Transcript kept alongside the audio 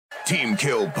Team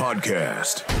Kill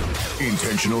Podcast.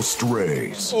 Intentional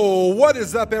Strays. Oh, what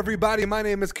is up, everybody? My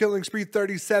name is Killing Spree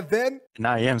 37. And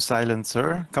I am Silent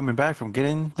Sir, coming back from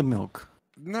getting the milk.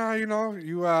 No,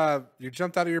 you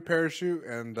jumped out of your parachute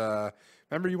and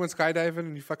remember you went skydiving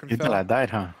and you fucking You fell. thought I died,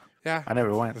 huh? Yeah, I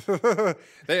never went.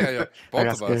 yeah,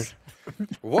 both of us.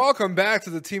 Welcome back to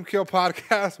the Team Kill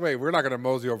Podcast. Wait, we're not gonna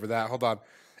mosey over that. Hold on,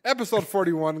 episode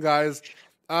 41, guys.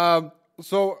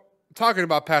 So talking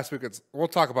about past weekends, we'll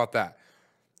talk about that.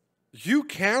 You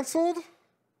canceled?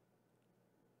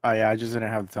 Oh yeah, I just didn't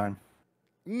have the time.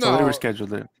 No, So they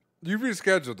rescheduled it. You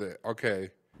rescheduled it. Okay.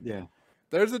 Yeah.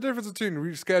 There's a difference between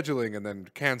rescheduling and then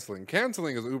canceling.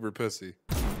 Canceling is uber pussy.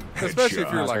 Especially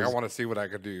if you're like, I want to see what I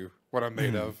could do, what I'm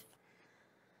made of.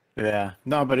 Yeah.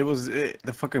 No, but it was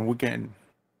the fucking weekend.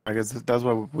 I guess that's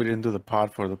why we didn't do the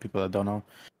pod for the people that don't know.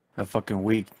 The fucking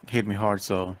week hit me hard,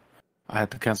 so I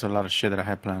had to cancel a lot of shit that I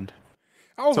had planned.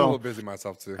 I was a little busy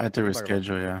myself too. I had to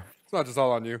reschedule, yeah. It's not just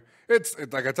all on you. It's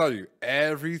like I tell you,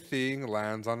 everything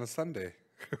lands on a Sunday.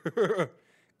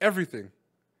 Everything.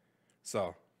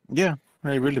 So. Yeah,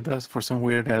 it really does for some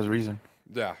weird ass reason.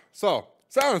 Yeah. So,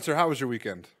 Silencer, how was your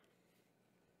weekend?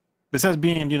 Besides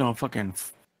being, fucking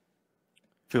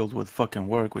filled with fucking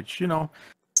work, which,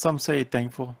 some say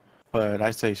thankful, but I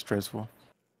say stressful.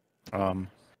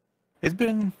 It's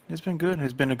been good.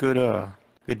 It's been a good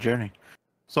journey.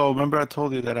 So remember I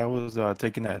told you that I was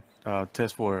taking that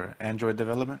test for Android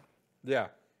development? Yeah.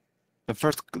 The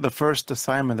first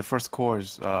assignment, the first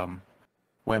course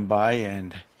went by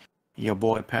and your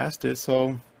boy passed it,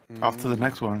 so off to the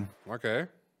next one. Okay.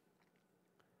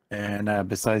 And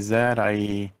besides that,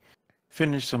 I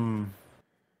finished some,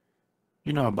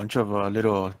 a bunch of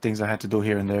little things I had to do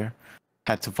here and there.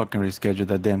 Had to fucking reschedule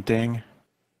that damn thing.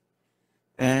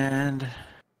 And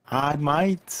I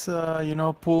might,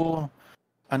 pull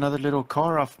another little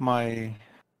car off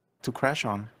to crash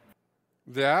on.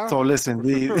 Yeah. So listen,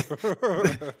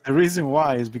 the reason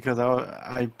why is because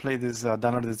I played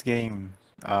downloaded this game,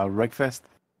 Wreckfest.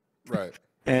 Right.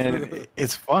 And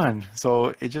it's fun.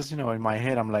 So it just, in my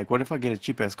head, I'm like, what if I get a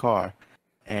cheap ass car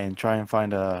and try and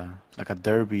find a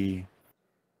derby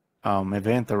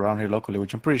event around here locally,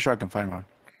 which I'm pretty sure I can find one.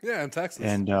 Yeah, in Texas.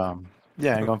 And I'm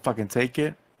gonna fucking take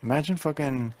it. Imagine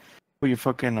fucking put your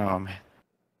fucking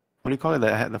what do you call it?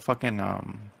 The fucking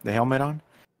the helmet on.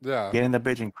 Yeah. Get in the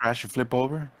bitch and crash and flip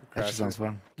over. That Crash just sounds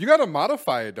fun. You got to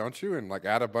modify it, don't you? And like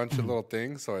add a bunch of little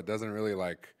things so it doesn't really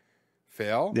like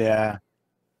fail. Yeah.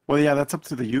 Well, yeah, that's up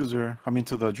to the user. I mean,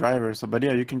 to the driver. So, but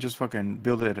yeah, you can just fucking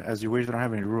build it as you wish. They don't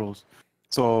have any rules.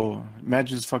 So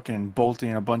imagine just fucking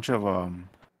bolting a bunch of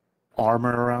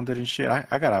armor around it and shit.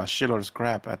 I got a shitload of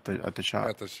scrap at the shop.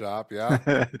 At the shop,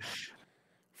 yeah.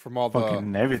 From all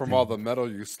the metal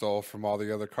you stole from all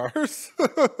the other cars.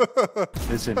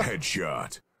 Listen,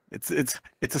 Headshot. it's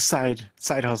a side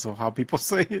hustle, how people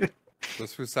say it.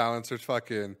 This who Silencer's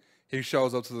fucking. He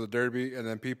shows up to the derby, and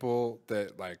then people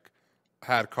that like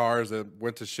had cars that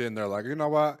went to shit, and they're like, you know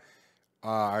what?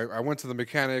 I went to the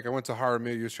mechanic. I went to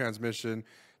Harmony, use transmission.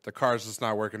 The car's just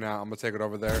not working out. I'm gonna take it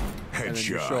over there. Headshot. And then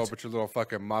you show up with your little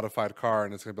fucking modified car,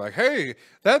 and it's gonna be like, hey,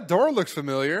 that door looks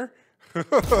familiar.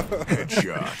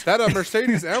 Headshot. That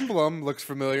Mercedes emblem looks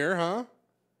familiar, huh?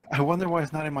 I wonder why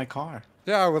it's not in my car.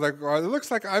 Yeah, with like, it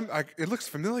looks like it looks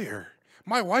familiar.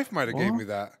 My wife might have gave me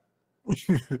that.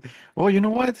 Well, you know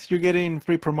what? You're getting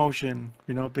free promotion,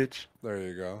 bitch. There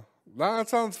you go. Nah, that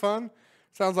sounds fun.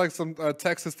 Sounds like some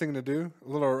Texas thing to do. A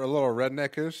little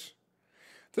redneckish.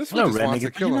 This one just wants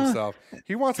to kill himself.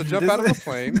 He wants to jump out of a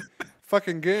plane,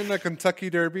 fucking get in a Kentucky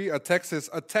Derby, a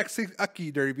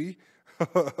Tex-Tucky Derby.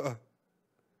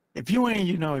 If you ain't,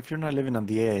 if you're not living on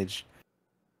the edge,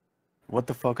 what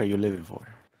the fuck are you living for?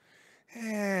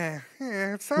 Yeah,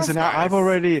 it sounds Listen, nice. I've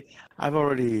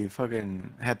already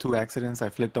fucking had 2 accidents. I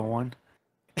flipped on one,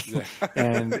 Yeah.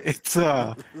 and it's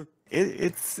I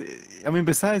mean,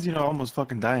 besides almost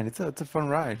fucking dying, it's a fun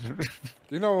ride.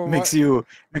 You know, makes you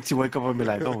wake up and be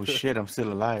like, oh shit, I'm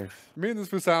still alive. Me and this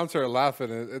food Silencer are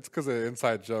laughing. It's because of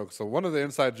inside jokes. So one of the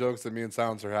inside jokes that me and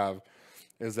Silencer have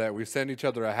is that we send each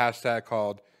other a hashtag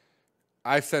called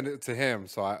I send it to him.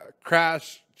 So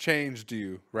crash changed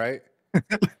you, right?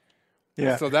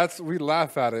 Yeah. So we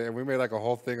laugh at it, and we made like a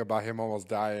whole thing about him almost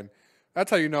dying.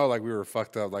 That's how you know like we were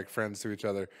fucked up, like friends to each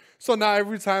other. So now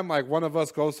every time like one of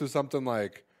us goes through something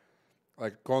like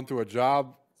going through a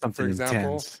job, for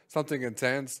example, something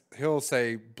intense, he'll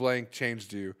say blank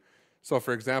changed you. So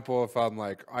for example, if I'm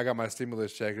like, I got my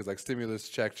stimulus check, he's like stimulus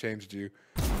check changed you.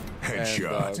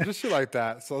 Headshot. And, just shit like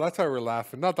that. So that's why we're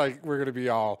laughing. Not like we're gonna be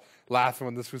all laughing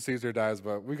when this food Caesar dies,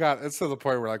 but it's to the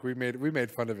point where like we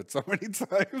made fun of it so many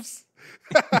times.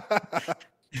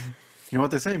 You know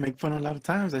what they say? Make fun a lot of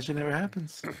times. That shit never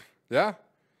happens. Yeah.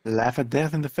 Laugh at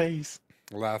death in the face.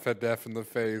 Laugh at death in the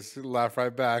face. Laugh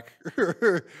right back.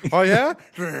 Oh, yeah?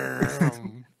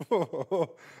 Damn.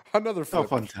 Another All flip.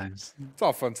 fun times. It's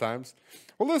all fun times.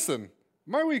 Well, listen,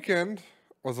 my weekend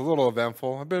was a little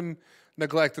eventful. I've been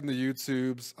neglecting the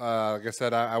YouTubes. Like I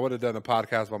said, I would have done a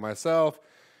podcast by myself.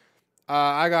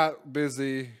 I got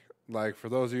busy. Like, for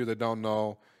those of you that don't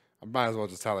know, I might as well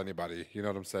just tell anybody. You know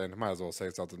what I'm saying? I might as well say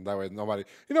something. That way nobody,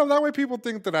 that way people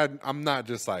think that I'm not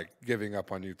just, like, giving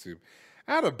up on YouTube.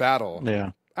 I had a battle.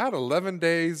 Yeah. I had 11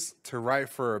 days to write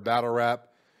for a battle rap.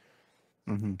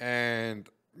 Mm-hmm. And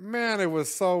man, it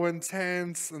was so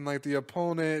intense, and like the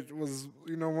opponent was,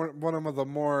 one of the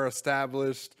more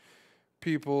established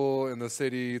people in the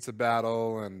city to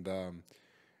battle, and I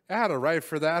had to write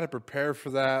for that, I prepared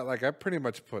for that. Like I pretty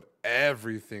much put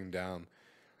everything down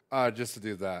just to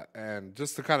do that, and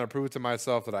just to kind of prove to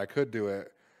myself that I could do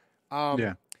it.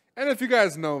 Yeah. And if you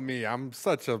guys know me, I'm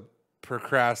such a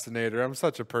procrastinator. I'm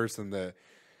such a person that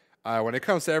when it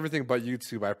comes to everything but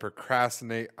YouTube, I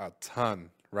procrastinate a ton,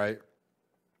 right?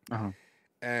 Uh-huh.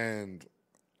 And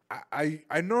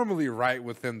I normally write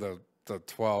within the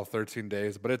 12, 13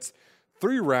 days, but it's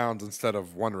 3 rounds instead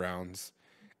of 1 rounds.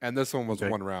 And this one was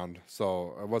 1 round,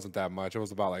 so it wasn't that much. It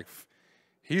was about like,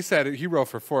 he said he wrote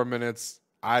for 4 minutes.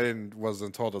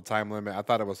 Wasn't told a time limit. I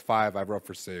thought it was 5. I wrote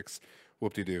for 6.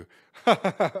 Whoop-de-doo.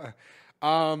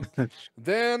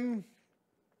 Then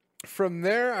from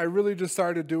there, I really just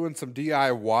started doing some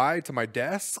DIY to my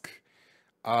desk.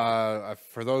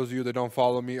 For those of you that don't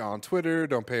follow me on Twitter,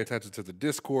 don't pay attention to the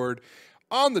Discord.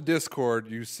 On the Discord,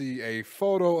 you see a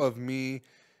photo of me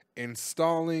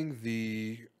installing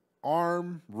the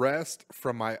arm rest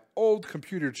from my old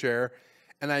computer chair,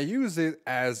 and I use it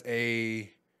as a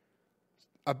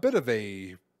bit of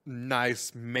a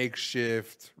nice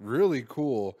makeshift, really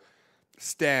cool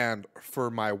stand for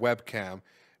my webcam.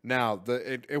 Now,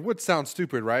 it would sound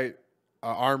stupid, right?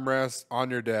 Armrest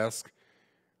on your desk.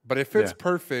 But it fits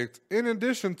perfect. In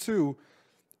addition to,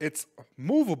 it's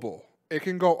movable. It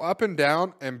can go up and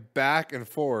down and back and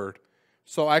forward.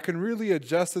 So I can really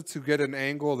adjust it to get an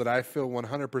angle that I feel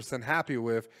 100% happy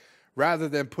with, rather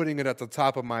than putting it at the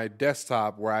top of my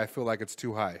desktop where I feel like it's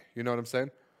too high. You know what I'm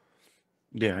saying?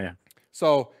 Yeah.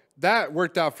 So that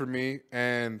worked out for me.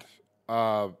 And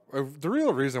the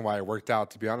real reason why it worked out,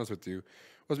 to be honest with you,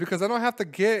 was because I don't have to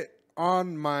get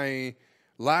on my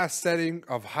last setting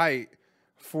of height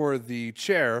for the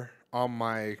chair on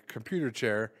my computer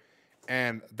chair,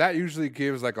 and that usually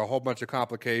gives like a whole bunch of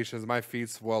complications. My feet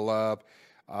swell up,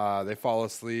 they fall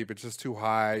asleep. It's just too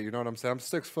high. You know what I'm saying? I'm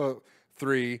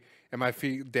 6'3", and my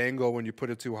feet dangle when you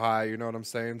put it too high. You know what I'm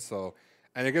saying? So,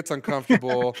 and it gets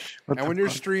uncomfortable. And when you're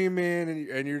streaming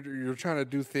and you're trying to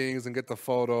do things and get the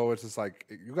photo, it's just like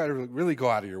you got to really go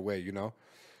out of your way. You know.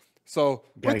 So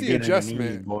with the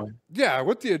adjustment,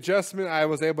 with the adjustment I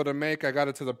was able to make, I got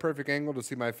it to the perfect angle to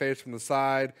see my face from the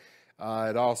side.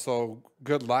 It also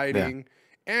good lighting.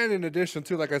 Yeah. And in addition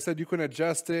to, like I said, you can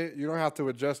adjust it. You don't have to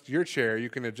adjust your chair. You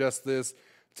can adjust this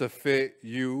to fit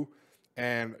you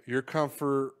and your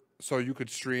comfort so you could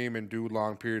stream and do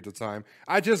long periods of time.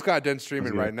 I just got done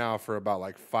streaming right now for about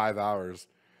like 5 hours.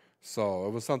 So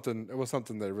it was something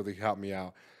that really helped me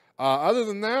out. Other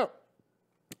than that,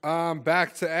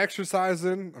 back to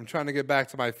exercising. I'm trying to get back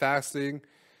to my fasting.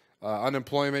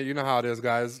 Unemployment, you know how it is,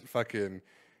 guys. Fucking,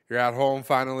 you're at home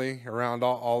finally around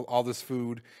all this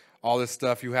food, all this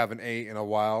stuff you haven't ate in a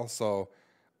while. So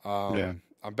I'm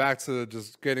back to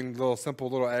just getting simple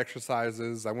little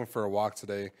exercises. I went for a walk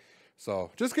today.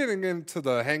 So just getting into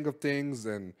the hang of things.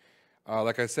 And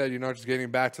like I said, just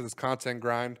getting back to this content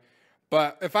grind.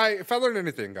 But if I learned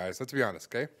anything, guys, let's be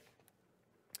honest, okay?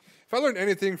 If I learned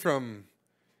anything from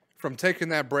taking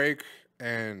that break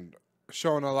and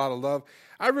showing a lot of love,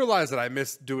 I realized that I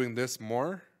miss doing this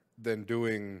more than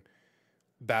doing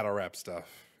battle rap stuff,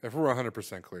 if we're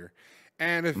 100% clear.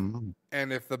 And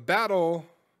if the battle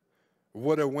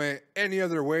would have went any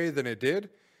other way than it did,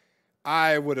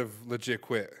 I would have legit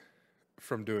quit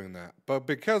from doing that. But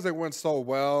because it went so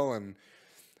well and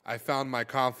I found my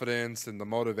confidence and the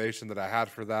motivation that I had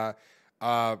for that,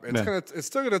 it's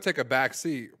still gonna take a back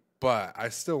seat. But I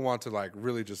still want to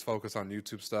really just focus on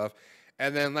YouTube stuff.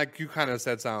 And then like you kind of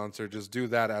said, Silencer, just do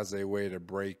that as a way to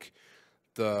break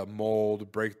the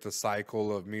mold, break the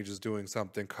cycle of me just doing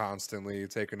something constantly,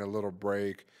 taking a little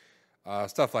break,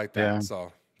 stuff like that. Yeah.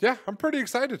 So yeah, I'm pretty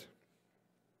excited.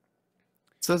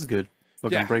 Sounds good.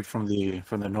 Looking break from the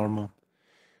normal.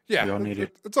 Yeah, we all need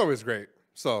it. It's always great.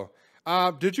 So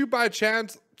did you by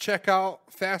chance check out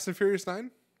Fast and Furious 9?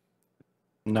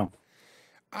 No.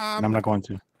 I'm not going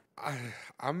to.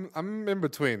 I'm in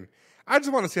between. I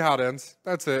just want to see how it ends.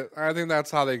 That's it. I think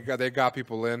that's how they got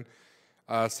people in.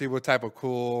 See what type of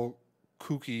cool,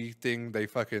 kooky thing they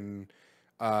fucking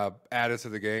added to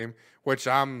the game. Which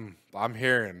I'm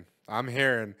hearing.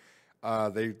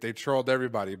 They trolled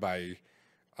everybody by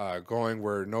going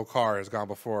where no car has gone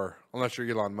before, unless you're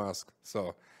Elon Musk.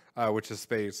 So, which is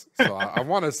space. So I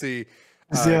want to see.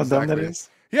 See how dumb that is?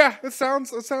 Yeah, it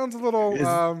sounds a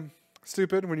little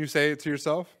stupid when you say it to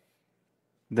yourself.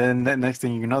 Then the next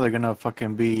thing you know, they're gonna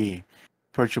fucking be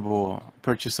purchasable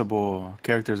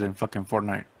characters in fucking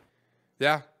Fortnite.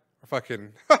 Yeah, or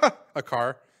fucking a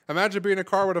car. Imagine being a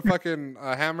car with a fucking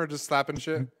hammer just slapping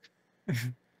shit.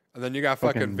 And then you got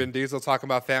fucking Vin Diesel talking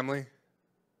about family.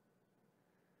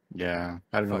 Yeah,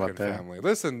 I don't know about that. Family.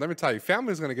 Listen, let me tell you,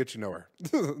 family's gonna get you nowhere.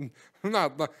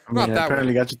 not that apparently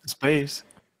way. got you to space.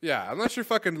 Yeah, unless you're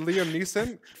fucking Liam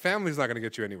Neeson, family's not gonna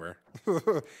get you anywhere.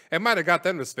 It might have got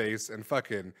them to space and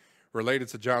fucking related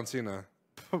to John Cena,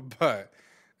 but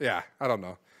yeah, I don't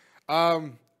know.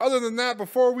 Other than that,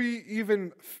 before we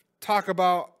even talk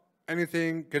about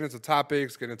anything, get into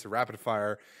topics, get into rapid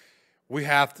fire, we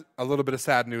have a little bit of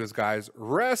sad news, guys.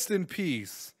 Rest in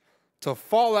peace to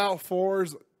Fallout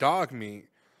 4's dog meat.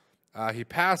 He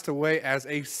passed away as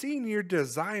a senior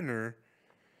designer.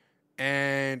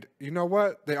 And you know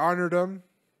what? They honored him.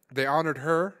 They honored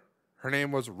her. Her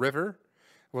name was River,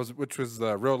 which was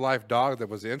the real life dog that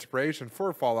was the inspiration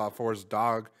for Fallout 4's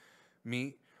dog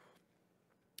meat.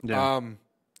 Yeah.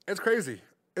 It's crazy.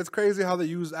 It's crazy how they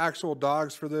use actual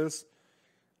dogs for this.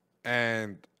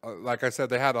 And like I said,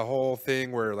 they had a whole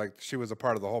thing where like she was a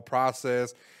part of the whole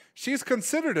process. She's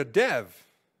considered a dev,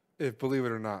 if believe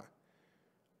it or not.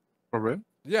 For real?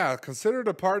 Yeah, considered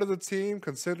a part of the team,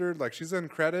 considered like she's in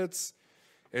credits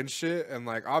and shit, and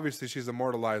like obviously she's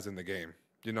immortalized in the game,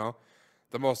 you know?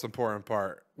 The most important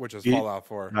part, which is Fallout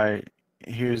 4. Right.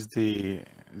 Here's the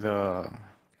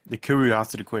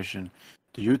curiosity question.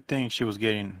 Do you think she was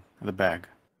getting the bag?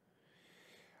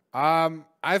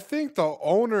 I think the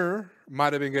owner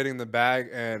might have been getting the bag,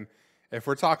 and if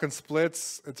we're talking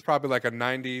splits, it's probably like a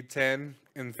 90-10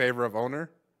 in favor of owner.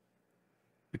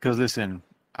 Because listen,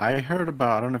 I don't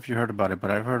know if you heard about it, but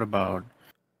I've heard about,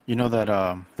 you know,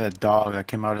 that dog that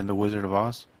came out in The Wizard of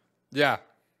Oz? Yeah.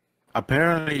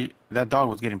 Apparently, that dog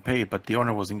was getting paid, but the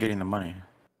owner wasn't getting the money.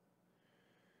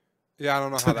 Yeah, I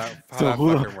don't know how that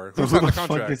who fucking works. So Who's who on the the fuck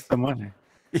contract? gets the money?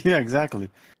 Yeah, exactly.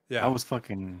 Yeah. I was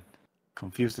fucking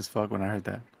confused as fuck when I heard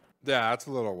that. Yeah, that's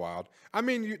a little wild. I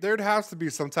mean, there'd have to be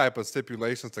some type of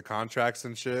stipulations to contracts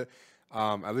and shit,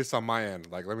 at least on my end.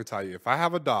 Like, let me tell you, if I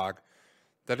have a dog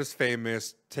that is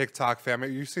famous, TikTok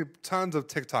family, you see tons of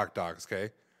TikTok dogs,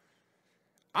 okay?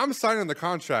 I'm signing the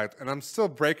contract, and I'm still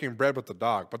breaking bread with the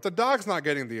dog, but the dog's not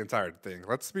getting the entire thing.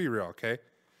 Let's be real, okay?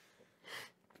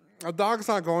 A dog's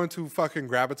not going to fucking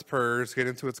grab its purse, get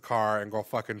into its car, and go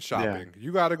fucking shopping. Yeah.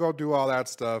 You got to go do all that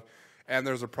stuff, and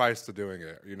there's a price to doing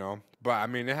it, you know? But, I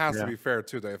mean, it has to be fair,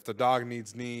 too. That if the dog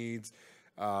needs,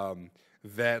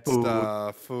 vet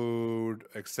stuff, food,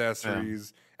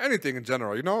 accessories, anything in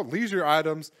general, you know? Leisure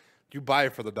items, you buy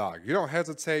it for the dog. You don't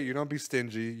hesitate. You don't be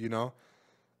stingy, you know?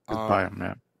 Just buy them,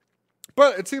 yeah.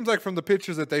 But it seems like from the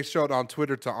pictures that they showed on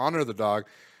Twitter to honor the dog,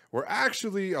 we're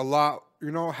actually a lot,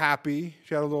 you know, happy.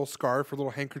 She had a little scarf, a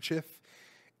little handkerchief,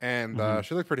 and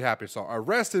she looked pretty happy. So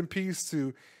rest in peace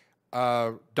to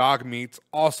dog meat,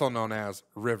 also known as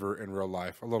River in real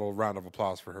life. A little round of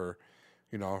applause for her.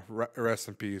 You know, rest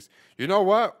in peace. You know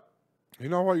what? You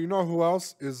know what? You know who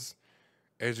else is,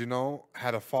 as you know,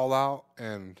 had a fallout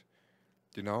and,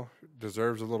 you know,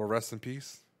 deserves a little rest in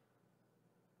peace?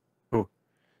 Who?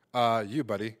 You,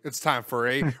 buddy. It's time for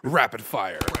a rapid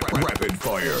fire. Rapid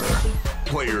fire.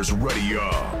 Players ready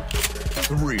up.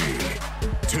 3,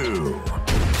 2,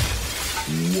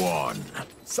 1.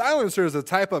 Silencer is a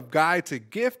type of guy to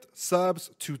gift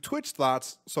subs to Twitch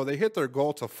thoughts so they hit their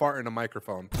goal to fart in a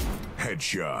microphone.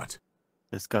 Headshot.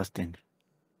 Disgusting.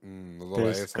 A little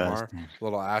ASMR. A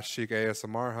little ass cheek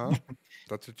ASMR, huh?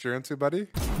 That's what you're into, buddy?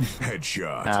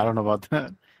 Headshot. Nah, I don't know about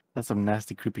that. That's some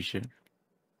nasty, creepy shit.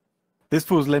 This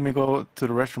fool's let me go to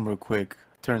the restroom real quick.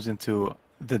 Turns into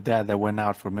the dad that went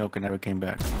out for milk and never came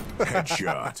back.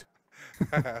 Headshot.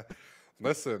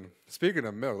 Listen, speaking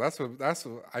of milk, that's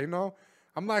what I know.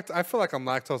 I feel like I'm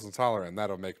lactose intolerant.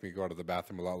 That'll make me go to the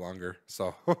bathroom a lot longer.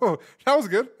 So that was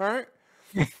good. All right.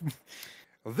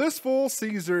 This fool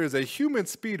Caesar is a human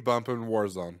speed bump in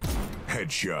Warzone.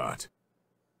 Headshot.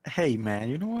 Hey man,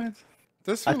 you know what?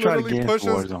 This fool literally pushes.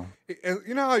 Warzone.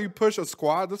 You know how you push a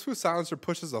squad? This fool Silencer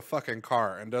pushes a fucking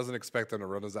car and doesn't expect them to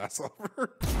run his ass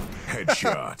over.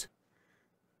 Headshot.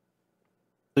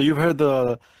 So you've heard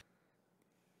the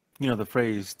you know the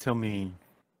phrase tell me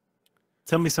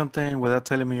something without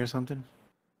telling me or something.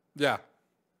 Yeah.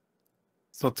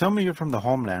 So tell me you're from the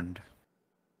homeland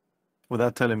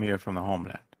without telling me you're from the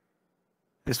homeland.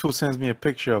 This fool sends me a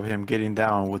picture of him getting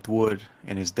down with wood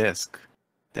in his desk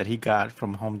that he got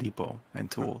from Home Depot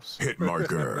and tools. Hit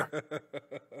marker.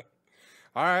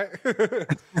 All right.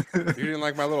 You didn't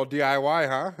like my little DIY,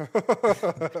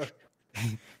 huh?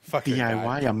 Fucking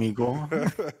DIY, guy. amigo.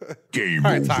 Game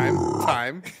All right, over.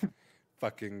 time.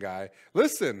 Fucking guy.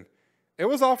 Listen, it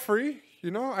was all free.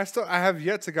 You know, I have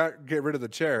yet to get rid of the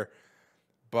chair,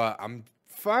 but I'm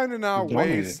finding out Donate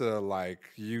ways it. to like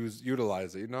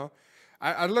utilize it. You know,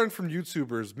 I learned from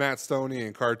YouTubers Matt Stoney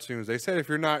and cartoons. They said if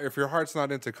your heart's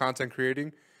not into content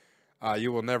creating,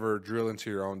 you will never drill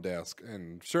into your own desk.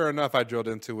 And sure enough, I drilled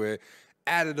into it,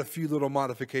 added a few little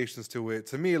modifications to it.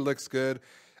 To me, it looks good.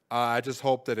 I just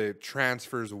hope that it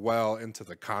transfers well into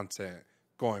the content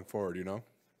going forward, you know?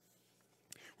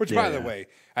 Which, by the way,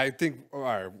 I think, all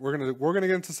right, we're gonna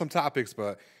get into some topics,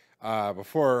 but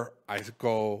before I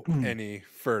go any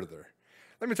further,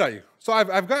 let me tell you. So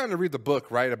I've gotten to read the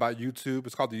book, right, about YouTube.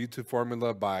 It's called The YouTube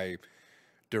Formula by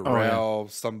Darrell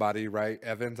somebody, right?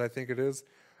 Evans, I think it is.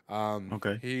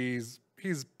 Okay. He's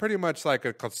pretty much like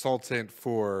a consultant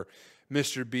for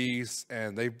Mr. Beast,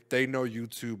 and they know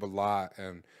YouTube a lot.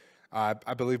 And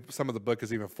I believe some of the book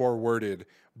is even forwarded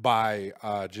by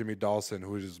Jimmy Dawson,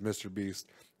 who is Mr. Beast.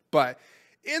 But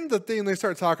in the thing, they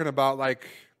start talking about like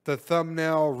the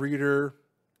thumbnail reader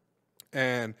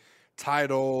and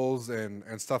titles and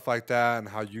stuff like that, and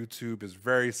how YouTube is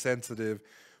very sensitive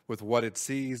with what it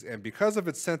sees. And because of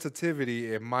its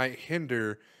sensitivity, it might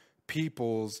hinder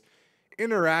people's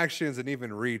interactions and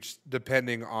even reach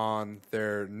depending on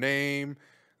their name,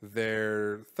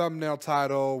 their thumbnail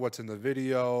title, what's in the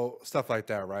video, stuff like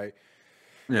that, right?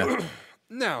 Yeah.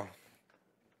 Now,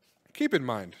 keep in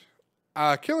mind,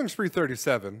 Killing Spree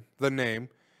 37, the name,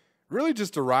 really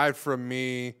just derived from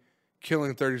me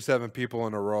killing 37 people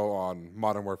in a row on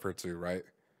Modern Warfare 2, right?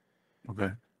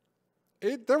 Okay.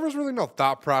 There was really no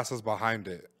thought process behind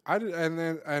it.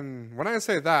 And when I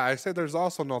say that, I say there's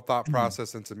also no thought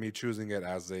process into me choosing it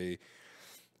as a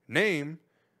name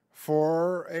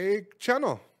for a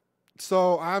channel.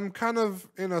 So I'm kind of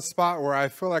in a spot where I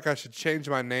feel like I should change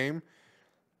my name,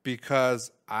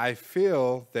 because I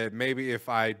feel that maybe if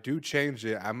I do change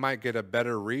it, I might get a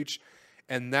better reach,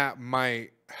 and that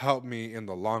might help me in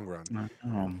the long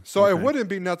run. So it wouldn't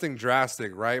be nothing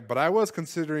drastic, right? But I was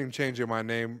considering changing my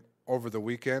name over the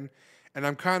weekend, and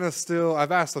I'm kind of still,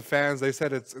 I've asked the fans, they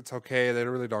said it's okay, they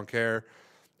really don't care.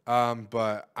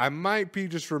 But I might be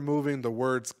just removing the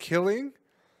words killing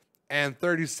and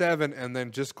 37 and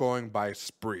then just going by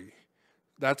Spree.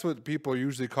 That's what people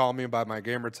usually call me by my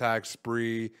gamer tag,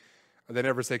 Spree. They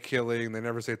never say killing. They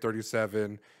never say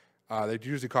 37. They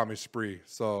usually call me Spree.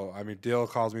 So, I mean, Dill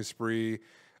calls me Spree.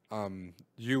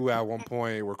 You at one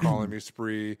point were calling me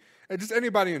Spree. And just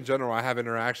anybody in general I have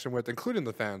interaction with, including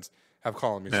the fans, have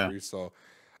called me Spree. So,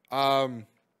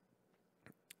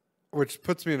 which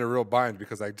puts me in a real bind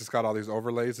because I just got all these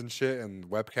overlays and shit and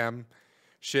webcam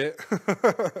shit.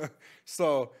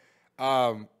 So,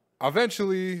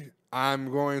 eventually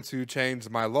I'm going to change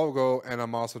my logo, and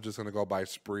I'm also just going to go by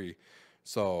Spree.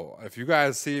 So if you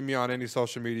guys see me on any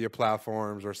social media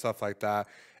platforms or stuff like that,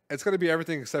 it's going to be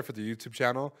everything except for the YouTube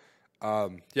channel.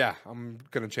 Yeah, I'm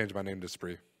going to change my name to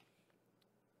Spree.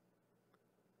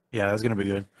 Yeah, that's going to be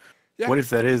good. Yeah. What if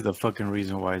that is the fucking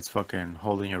reason why it's fucking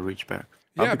holding your reach back?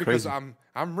 Yeah, because crazy.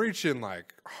 I'm reaching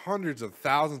like hundreds of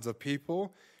thousands of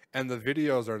people, and the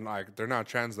videos are like, they're not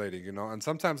translating, you know? And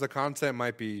sometimes the content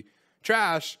might be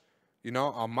trash, you know,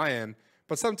 on my end.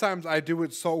 But sometimes I do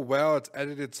it so well, it's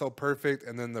edited so perfect,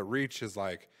 and then the reach is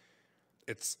like,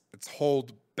 it's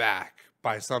held back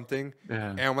by something.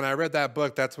 Yeah. And when I read that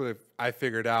book, that's what I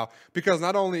figured out. Because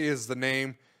not only is the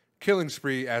name Killing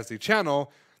Spree as the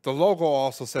channel, the logo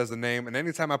also says the name. And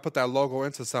anytime I put that logo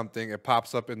into something, it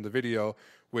pops up in the video,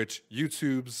 which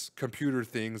YouTube's computer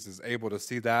things is able to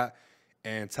see that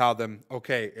and tell them,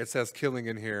 okay, it says killing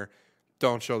in here.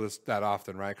 Don't show this that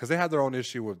often, right? Because they had their own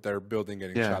issue with their building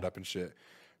getting shot up and shit.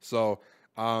 So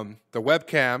the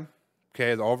webcam,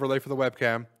 okay, the overlay for the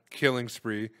webcam, Killing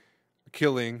Spree,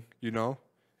 killing, you know,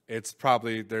 it's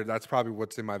probably there. That's probably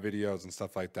what's in my videos and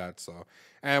stuff like that. So,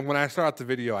 and when I start out the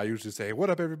video, I usually say,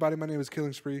 "What up, everybody? My name is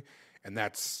Killing Spree," and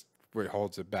that's where it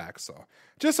holds it back. So,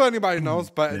 just so anybody knows,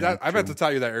 but I meant to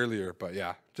tell you that earlier. But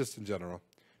yeah, just in general.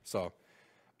 So.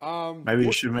 Maybe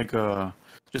you should make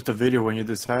just a video when you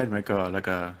decide, make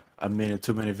a minute,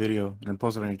 2 minute video, and then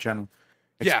post it on your channel,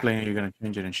 explaining you're gonna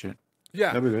change it and shit.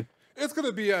 Yeah, that'd be good. It's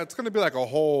gonna be like a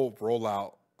whole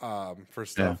rollout for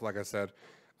stuff. Like I said,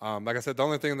 the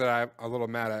only thing that I'm a little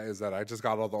mad at is that I just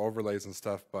got all the overlays and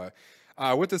stuff. But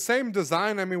with the same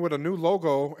design, I mean, with a new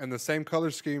logo and the same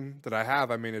color scheme that I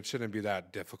have, I mean, it shouldn't be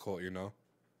that difficult, you know.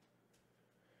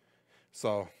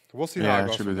 So we'll see how it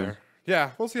goes from there.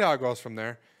 Yeah, we'll see how it goes from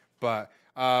there. But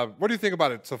what do you think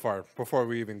about it so far? Before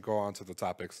we even go on to the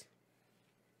topics,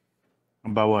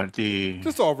 About what?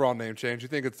 just the overall name change. You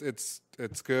think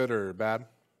it's good or bad?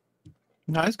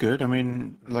 No, it's good. I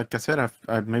mean, like I said,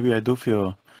 maybe I do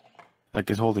feel like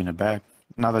it's holding it back.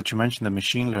 Now that you mentioned the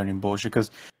machine learning bullshit,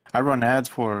 because I run ads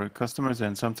for customers,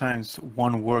 and sometimes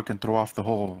one word can throw off the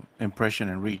whole impression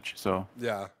and reach. So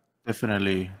Yeah. it's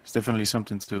definitely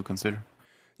something to consider.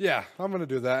 Yeah, I'm gonna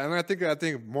do that, and I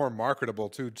think more marketable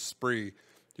too. Spree,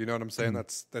 you know what I'm saying?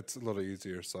 That's a little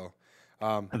easier. So,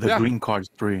 The green card's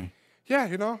free. yeah,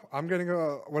 you know, I'm getting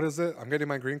what is it? I'm getting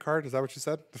my green card. Is that what you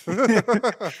said?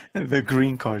 The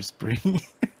green card's free.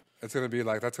 It's gonna be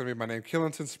like that's gonna be my name,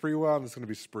 Killington Spreewell, and it's gonna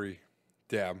be Spree.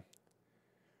 Damn,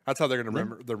 that's how they're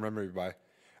gonna remember me by.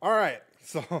 All right,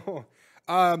 so,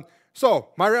 so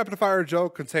my rapid fire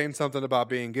joke contains something about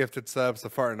being gifted subs to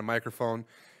fart in a microphone.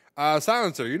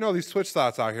 Silencer, you know these Twitch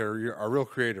thoughts out here are real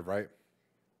creative, right?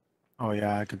 Oh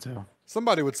yeah, I can tell.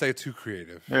 Somebody would say too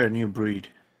creative. They're a new breed.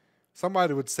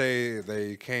 Somebody would say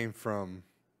they came from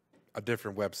a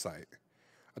different website,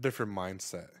 a different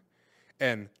mindset.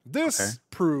 And this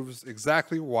proves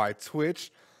exactly why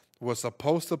Twitch was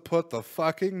supposed to put the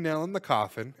fucking nail in the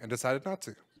coffin and decided not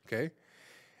to. Okay?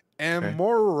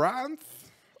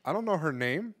 Amaranth, I don't know her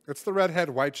name. It's the redhead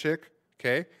white chick.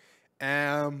 Okay?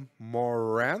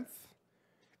 Amaranth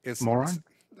is Moron?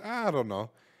 I don't know.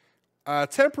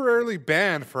 Temporarily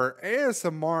banned for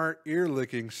ASMR ear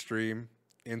licking stream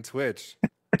in Twitch.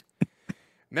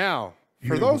 Now,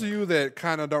 for those of you that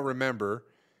kind of don't remember,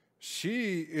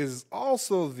 she is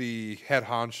also the head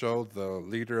honcho, the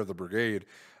leader of the brigade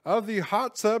of the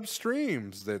hot tub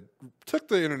streams that took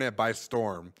the internet by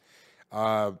storm.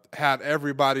 Had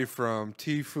everybody from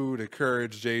Tfue to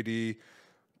Courage JD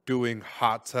doing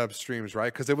hot tub streams,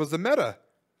 right? Because it was the meta.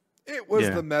 It was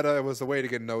the meta. It was a way to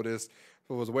get noticed.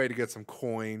 It was a way to get some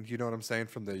coin. You know what I'm saying?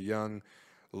 From the young,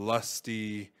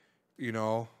 lusty, you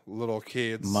know, little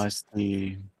kids.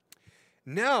 Musty.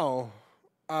 Now,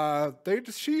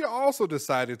 she also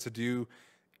decided to do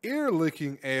ear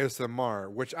licking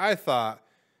ASMR, which I thought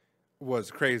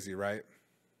was crazy, right?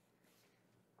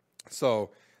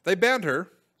 So they banned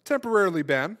her, temporarily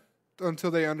banned,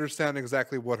 until they understand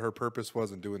exactly what her purpose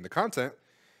was in doing the content.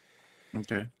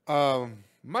 Okay.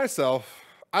 Myself,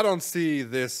 I don't see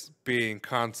this being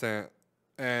content,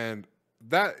 and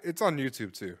that it's on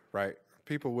YouTube too, right?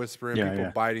 People whispering,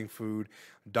 people biting food,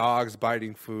 dogs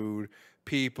biting food,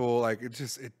 people like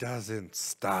it doesn't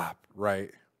stop,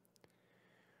 right?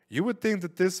 You would think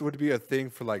that this would be a thing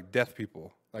for like deaf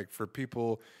people, like for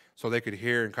people so they could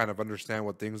hear and kind of understand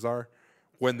what things are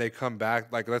when they come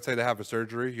back. Like let's say they have a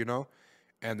surgery, you know,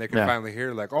 and they can finally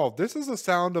hear like, oh, this is the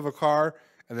sound of a car,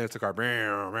 and then it's a car,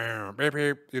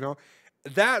 you know.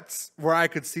 That's where I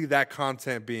could see that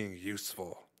content being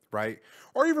useful, right?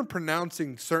 Or even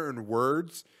pronouncing certain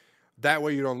words. That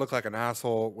way you don't look like an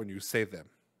asshole when you say them,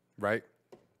 right?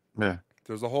 Yeah.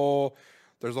 There's a whole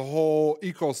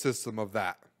ecosystem of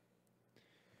that.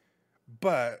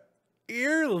 But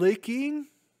ear licking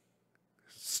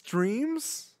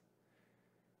streams?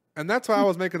 And that's why I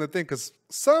was making the thing, because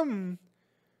some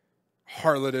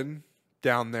harlatan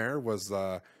down there was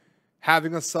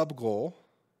having a sub goal.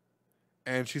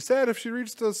 And she said if she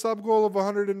reached a sub goal of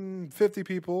 150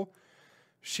 people,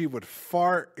 she would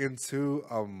fart into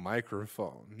a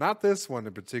microphone. Not this one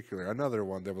in particular, another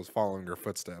one that was following her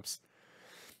footsteps.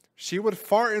 She would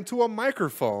fart into a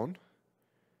microphone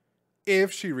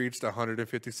if she reached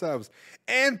 150 subs.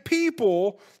 And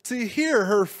people, to hear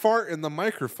her fart in the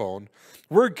microphone,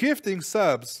 were gifting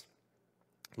subs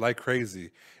like crazy.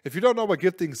 If you don't know what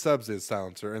gifting subs is,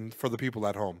 Silencer, and for the people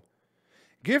at home,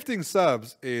 gifting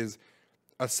subs is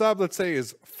a sub, let's say,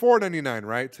 is $4.99,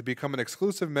 right? To become an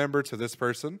exclusive member to this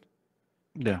person.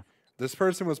 Yeah. This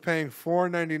person was paying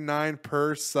 $4.99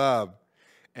 per sub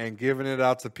and giving it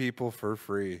out to people for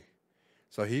free.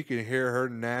 So he can hear her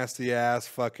nasty ass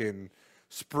fucking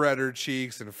spread her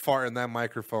cheeks and fart in that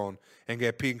microphone and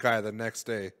get pink eye the next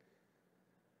day.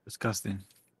 Disgusting.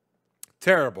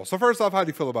 Terrible. So first off, how do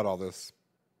you feel about all this?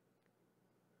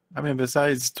 I mean,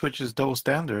 besides Twitch's double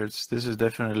standards, this is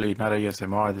definitely not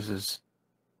ASMR. This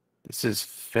is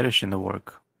fetish in the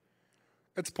work.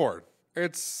 It's porn.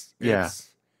 It's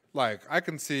like I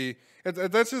can see.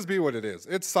 Let's just be what it is.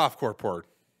 It's softcore porn.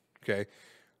 Okay.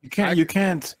 You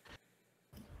can't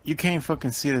you can't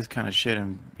fucking see this kind of shit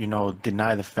and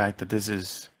deny the fact that this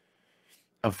is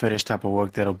a fetish type of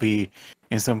work that'll be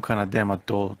in some kind of damn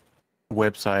adult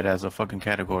website as a fucking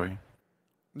category.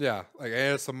 Yeah, like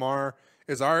ASMR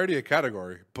is already a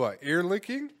category, but ear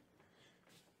licking,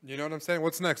 you know what I'm saying?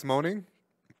 What's next? Moaning?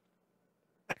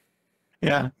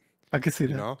 Yeah, I can see You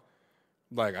that. know?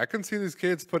 Like, I can see these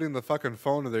kids putting the fucking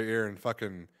phone to their ear and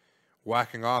fucking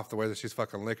whacking off the way that she's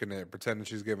fucking licking it, pretending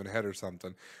she's giving head or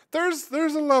something. There's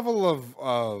a level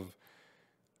of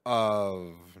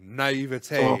So,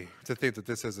 naivete to think that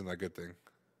this isn't a good thing.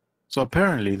 so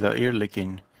apparently the ear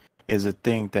licking is a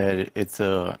thing that it's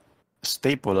a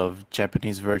staple of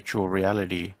Japanese virtual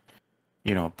reality,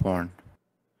 porn.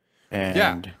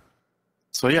 Yeah. And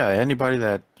so yeah, anybody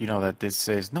that that this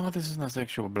says no, this is not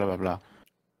sexual, blah blah blah,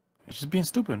 it's just being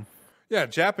stupid. Yeah,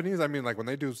 Japanese, I mean, like when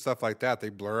they do stuff like that, they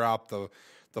blur out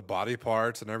the body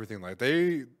parts and everything. Like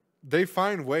they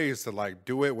find ways to like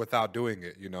do it without doing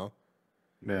it, you know?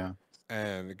 Yeah.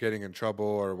 And getting in trouble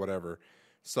or whatever.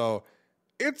 So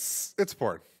it's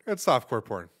porn. It's softcore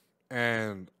porn.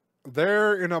 And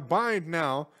they're in a bind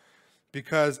now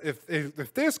because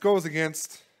if this goes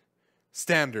against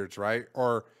standards, right?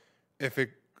 Or if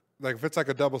it's like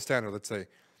a double standard, let's say.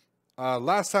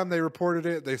 Last time they reported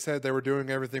it, they said they were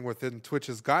doing everything within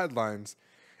Twitch's guidelines.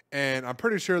 And I'm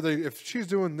pretty sure if she's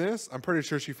doing this, I'm pretty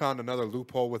sure she found another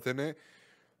loophole within it.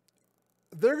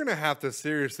 They're going to have to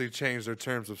seriously change their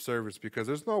terms of service because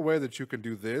there's no way that you can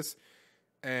do this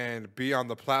and be on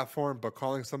the platform, but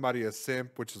calling somebody a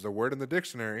simp, which is a word in the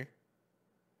dictionary,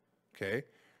 okay,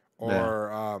 or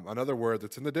another word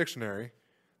that's in the dictionary.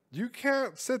 You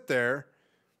can't sit there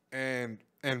and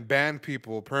ban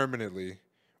people permanently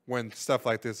when stuff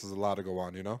like this is allowed to go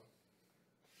on, you know?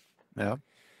 Yeah.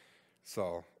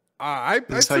 So I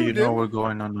This is how you tuned know in we're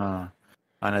going on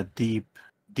a deep,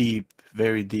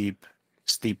 very deep,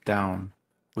 steep down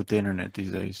with the internet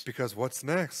these days. because what's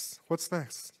next? What's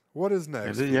next? What is Yeah,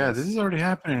 next? this is already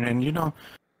happening, and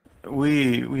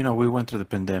we went through the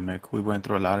pandemic, we went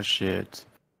through a lot of shit,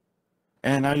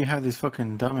 and now you have these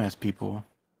fucking dumbass people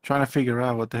trying to figure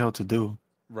out what the hell to do.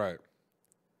 Right.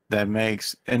 That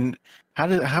makes and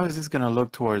how is this gonna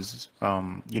look towards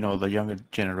the younger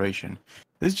generation?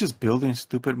 This is just building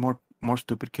more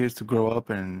stupid kids to grow up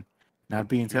and not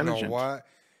be You know intelligent. what?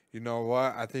 You know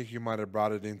what? I think you might have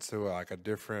brought it into like a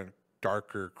different,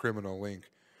 darker criminal link.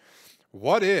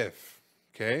 What if,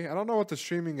 okay? I don't know what the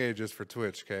streaming age is for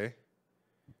Twitch, okay?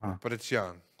 Huh. But it's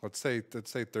young. Let's say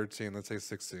 13, let's say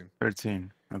 16.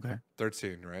 13. Okay.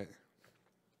 13, right?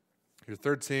 You're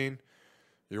 13,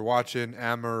 you're watching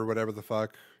Amma or whatever the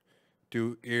fuck,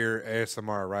 do ear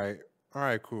ASMR, right? All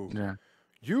right, cool. Yeah.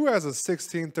 You as a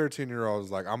 16, 13-year-old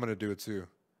is like, I'm going to do it too.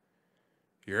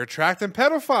 You're attracting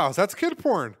pedophiles. That's kid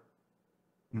porn.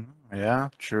 Yeah,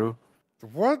 true.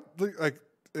 What? Like,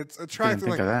 it's Didn't attracting.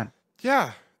 think Like, of that.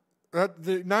 yeah.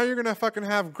 Now you're going to fucking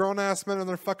have grown ass men in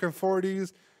their fucking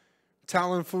 40s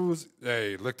telling fools,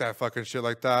 hey, lick that fucking shit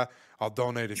like that. I'll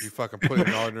donate if you fucking put it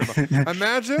all in your mouth.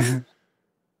 Imagine.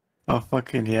 A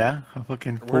fucking 40,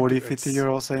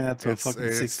 50-year-old saying that to a fucking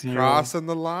It's 16-year-old. crossing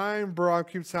the line, bro. I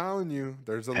keep telling you.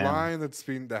 There's a Damn. line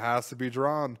that has to be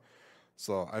drawn.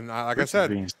 So, and like I Which is said,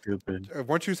 being stupid.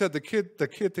 once you said the kid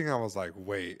thing, I was like,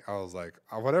 wait. I was like,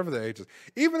 whatever the age is,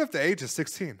 even if the age is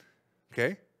 16,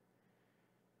 okay.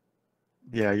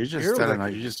 Yeah, you're just Ear telling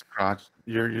licking. you're just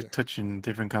you're touching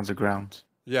different kinds of grounds.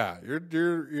 Yeah,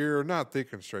 you're not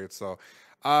thinking straight. So,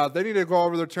 they need to go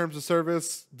over their terms of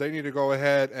service. They need to go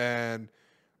ahead and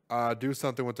do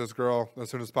something with this girl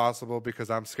as soon as possible because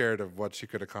I'm scared of what she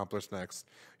could accomplish next.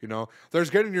 You know, there's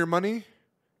getting your money,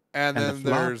 and And the then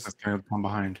flop there's that's gonna come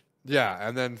behind. yeah,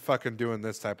 and then fucking doing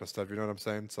this type of stuff. You know what I'm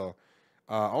saying? So,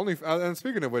 and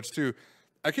speaking of which, too,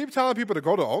 I keep telling people to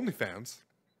go to OnlyFans,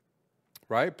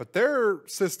 right? But their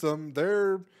system,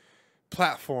 their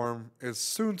platform is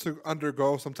soon to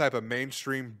undergo some type of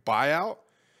mainstream buyout,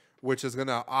 which is going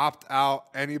to opt out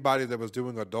anybody that was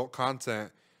doing adult content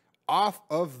off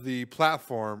of the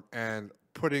platform and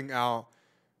putting out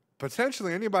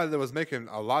potentially anybody that was making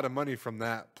a lot of money from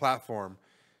that platform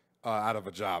out of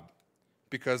a job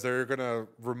because they're going to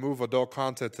remove adult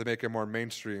content to make it more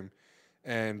mainstream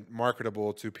and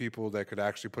marketable to people that could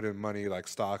actually put in money like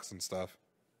stocks and stuff.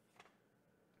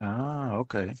 Ah,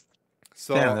 okay.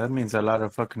 So, Damn, that means a lot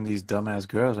of fucking these dumbass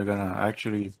girls are gonna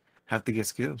actually have to get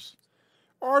skills.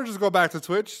 or just go back to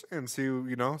Twitch and see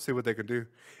what they can do.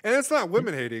 And it's not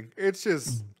women hating. It's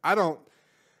just I don't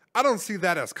see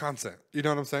that as content. You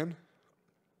know what I'm saying?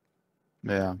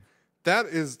 Yeah. That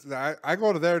is I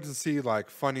go to there to see like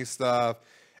funny stuff,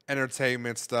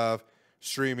 entertainment stuff.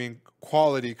 streaming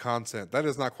quality content. That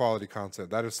is not quality content.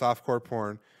 That is softcore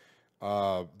porn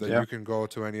that Yeah. you can go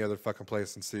to any other fucking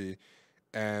place and see.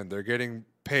 And they're getting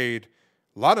paid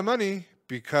a lot of money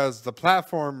because the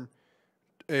platform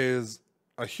is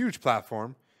a huge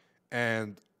platform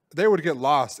and they would get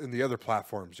lost in the other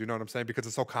platforms. You know what I'm saying? Because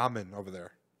it's so common over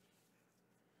there.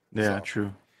 Yeah, So,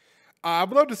 true. I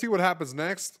would love to see what happens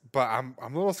next, but I'm a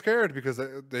little scared because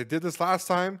they did this last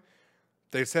time.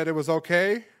 They said it was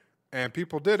okay, and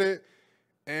people did it,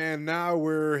 and now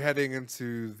we're heading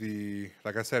into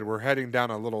like I said, we're heading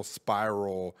down a little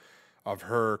spiral of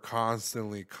her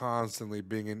constantly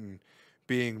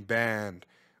being banned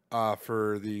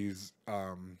for these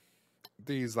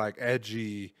like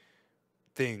edgy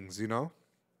things, you know.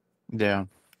 Yeah.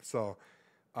 So,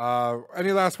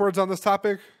 any last words on this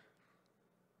topic?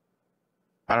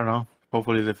 I don't know.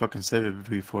 Hopefully they fucking save it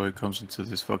before it comes into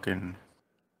this fucking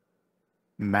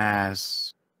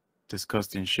mass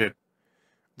disgusting shit.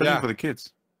 Especially Yeah. for the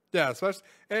kids. Yeah,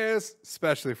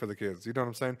 especially for the kids. You know what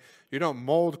I'm saying? You don't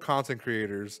mold content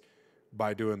creators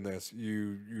by doing this.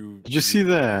 You Did you see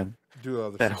that do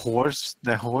other that shit. horse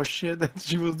shit that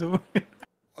she was doing?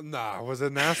 Nah, was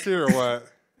it nasty or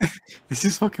what? This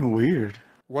is fucking weird.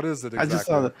 What is it I just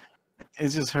saw exactly? that.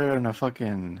 It's just her in a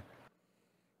fucking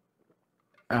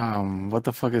what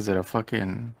the fuck is it?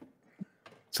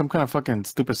 Some kind of fucking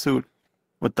stupid suit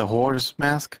with the horse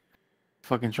mask.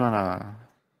 Fucking trying to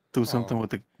do something with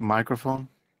the microphone.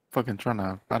 Fucking trying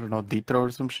to, I don't know, deep throat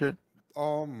or some shit.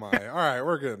 Oh my! All right,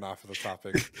 we're getting off of the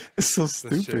topic. It's so This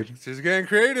chick, stupid. she's getting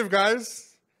creative,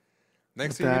 guys.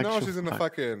 Next What thing the you know, actual she's gonna fuck?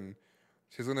 fucking,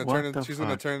 she's gonna What turn, the she's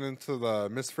gonna fuck? turn into the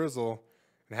Miss Frizzle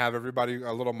and have everybody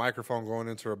a little microphone going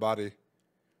into her body, Losing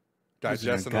her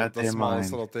digesting the goddamn smallest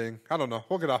mind. little thing. I don't know.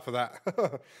 We'll get off of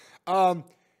that.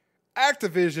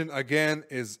 Activision again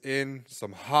is in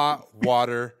some hot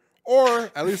water,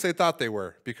 or at least they thought they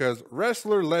were, because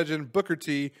wrestler legend Booker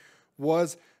T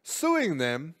was suing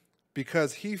them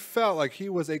because he felt like he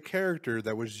was a character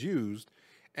that was used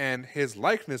and his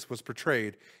likeness was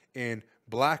portrayed in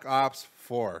Black Ops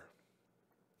 4.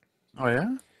 Oh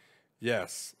yeah?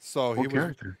 Yes. So What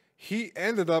character? he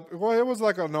ended up, well, it was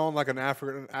like an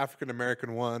African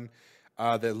American one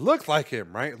that looked like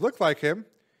him, right? Looked like him.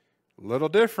 Little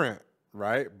different,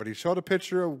 right? But he showed a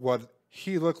picture of what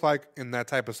he looked like in that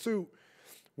type of suit,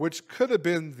 which could have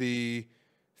been the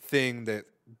thing that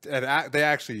they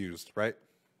actually used, right?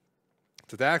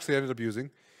 That they actually ended up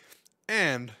using,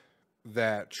 and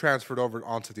that transferred over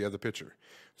onto the other picture.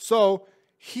 So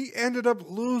he ended up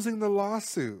losing the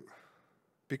lawsuit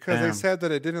because they Damn. said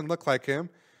that it didn't look like him.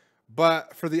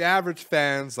 But for the average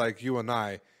fans like you and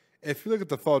I, if you look at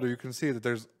the photo, you can see that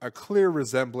there's a clear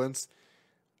resemblance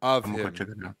of I'm gonna go him. check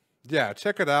it out. Yeah,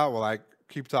 check it out while I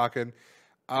keep talking.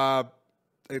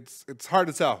 It's hard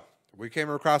to tell. We came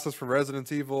across this from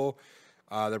Resident Evil.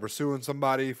 They were suing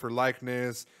somebody for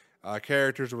likeness.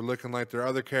 Characters were looking like their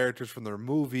other characters from their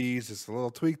movies, just a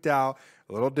little tweaked out,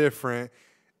 a little different.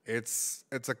 It's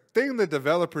a thing that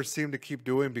developers seem to keep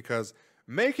doing because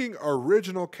making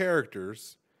original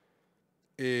characters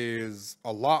is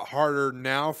a lot harder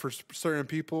now for certain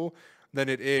people than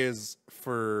it is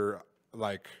for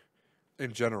like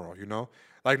in general, you know?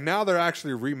 Like now they're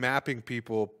actually remapping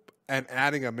people and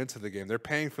adding them into the game. They're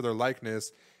paying for their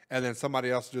likeness and then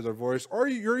somebody else to do their voice, or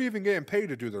you're even getting paid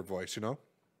to do their voice, you know?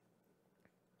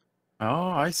 Oh,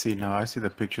 I see now. I see the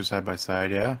picture side by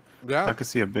side. Yeah, I Yeah. could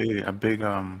see a big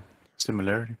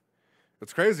similarity.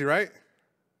 It's crazy, right?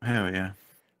 Hell yeah.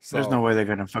 So There's no way they're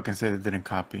gonna fucking say they didn't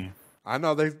copy. I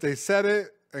know they said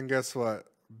it, and guess what?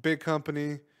 Big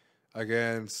company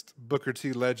against Booker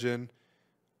T legend.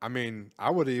 I mean, I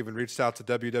would have even reached out to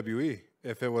WWE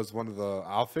if it was one of the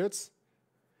outfits.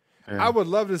 Yeah. I would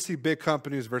love to see big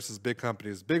companies versus big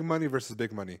companies, big money versus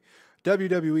big money,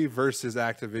 WWE versus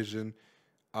Activision.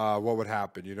 What would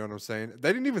happen? You know what I'm saying?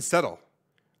 They didn't even settle.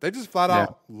 They just flat Yeah.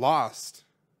 out lost.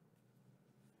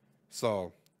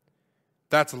 So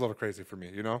that's a little crazy for me,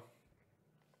 you know?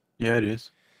 Yeah, it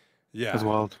is. Yeah. As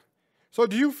wild. So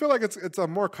do you feel like it's a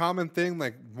more common thing,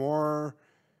 like more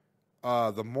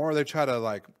the more they try to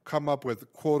like come up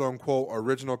with quote unquote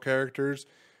original characters,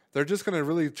 they're just gonna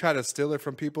really try to steal it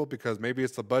from people because maybe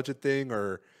it's a budget thing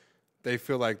or they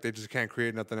feel like they just can't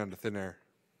create nothing out of thin air.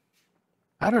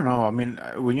 I don't know. I mean,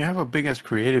 when you have a big ass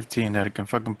creative team that can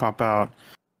fucking pop out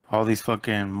all these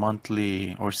fucking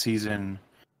monthly or season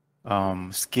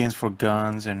skins for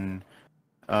guns and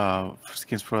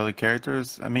skins for other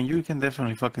characters, I mean, you can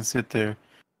definitely fucking sit there,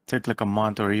 take like a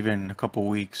month or even a couple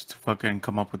weeks to fucking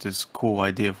come up with this cool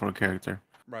idea for a character.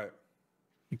 Right.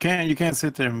 You can't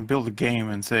sit there and build a game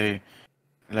and say,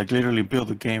 like literally build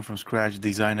the game from scratch,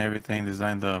 design everything,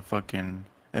 design the fucking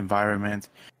environment,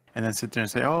 and then sit there and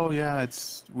say, "Oh yeah,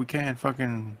 we can't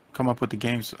fucking come up with the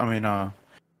games. I mean, a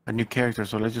new character,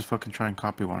 so let's just fucking try and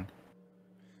copy one."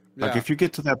 Like Yeah. if you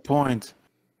get to that point,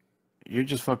 you're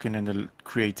just fucking in the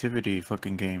creativity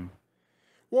fucking game.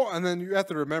 Well, and then you have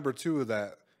to remember too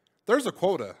that there's a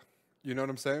quota. You know what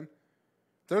I'm saying?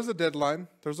 There's a deadline.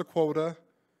 There's a quota.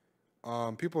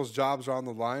 People's jobs are on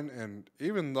the line, and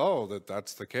even though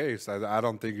that's the case, I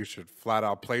don't think you should flat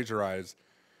out plagiarize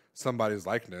somebody's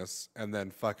likeness and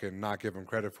then fucking not give them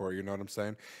credit for it. You know what I'm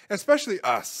saying? Especially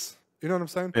us. You know what I'm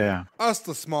saying? Yeah. Us,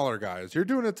 the smaller guys. You're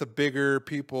doing it to bigger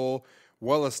people,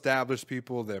 well-established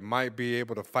people that might be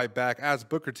able to fight back, as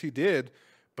Booker T did,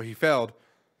 but he failed.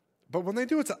 But when they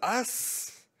do it to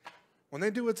us, when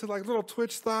they do it to like little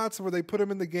Twitch thoughts where they put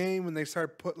them in the game and they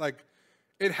start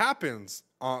it happens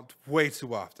way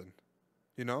too often,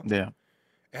 you know? Yeah.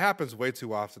 It happens way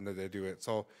too often that they do it.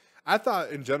 So I thought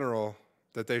in general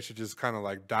that they should just kind of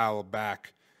like dial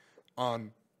back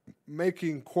on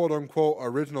making quote unquote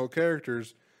original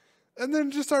characters and then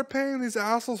just start paying these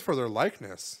assholes for their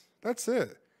likeness. That's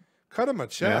it. Cut them a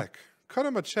check. Yeah. Cut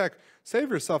them a check. Save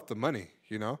yourself the money,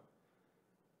 you know?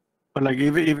 But like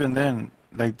even then,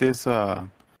 like this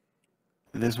one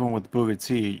with Booker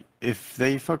T, if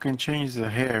they fucking changed the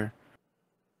hair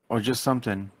or just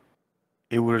something,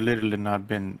 it would have literally not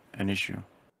been an issue.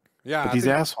 Yeah. But these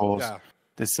assholes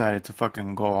decided to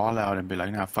fucking go all out and be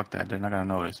like, nah, fuck that. They're not gonna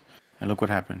notice. And look what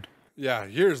happened. Yeah,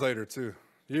 years later too.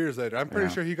 Years later. I'm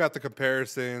pretty sure he got the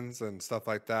comparisons and stuff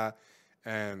like that.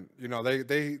 And you know,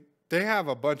 they have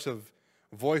a bunch of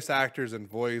voice actors and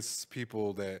voice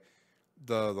people that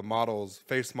the models,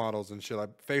 face models and shit,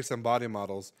 like face and body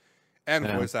models and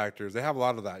voice actors. They have a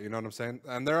lot of that, you know what I'm saying?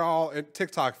 And they're all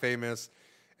TikTok famous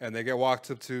and they get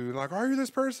walked up to like, "Are you this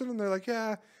person?" And they're like,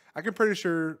 "Yeah." I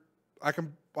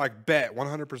can like bet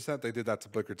 100% they did that to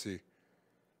Booker T.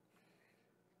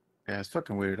 Yeah, it's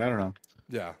fucking weird. I don't know.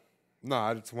 Yeah. No,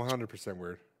 it's 100%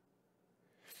 weird.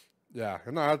 Yeah.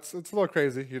 No, it's a little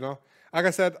crazy, you know. Like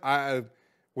I said,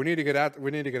 we need to get out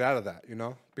of that, you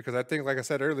know? Because I think, like I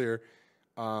said earlier,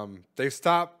 they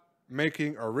stopped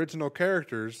making original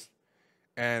characters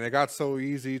and it got so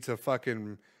easy to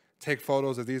fucking take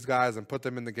photos of these guys and put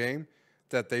them in the game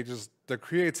that the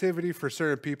creativity for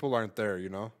certain people aren't there, you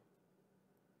know?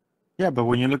 Yeah, but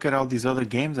when you look at all these other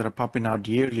games that are popping out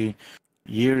year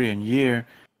in year,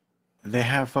 they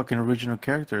have fucking original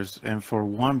characters. And for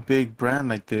one big brand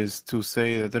like this to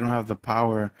say that they don't have the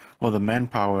power or the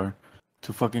manpower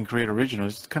to fucking create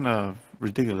originals, it's kind of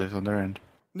ridiculous on their end.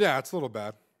 Yeah, it's a little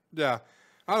bad. Yeah.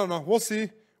 I don't know. We'll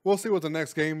see. We'll see what the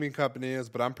next gaming company is,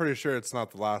 but I'm pretty sure it's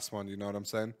not the last one. You know what I'm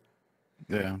saying?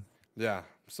 Yeah. Yeah.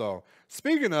 So,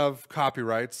 speaking of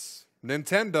copyrights,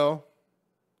 Nintendo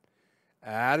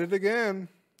at it again.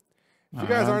 If you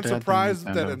guys aren't surprised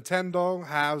that Nintendo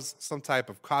has some type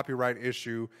of copyright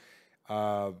issue,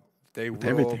 they will.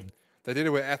 Everything. They did it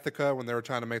with Ethica when they were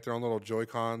trying to make their own little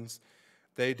Joy-Cons.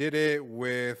 They did it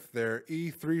with their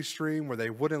E3 stream where they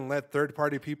wouldn't let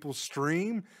third-party people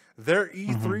stream their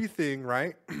E3 thing,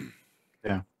 right?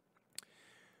 Yeah.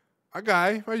 A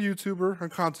YouTuber, a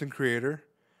content creator,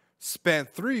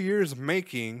 spent 3 years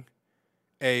making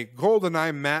a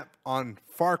GoldenEye map on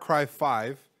Far Cry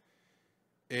 5.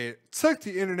 It took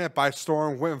the internet by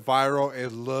storm, went viral. It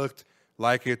looked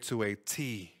like it to a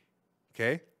T.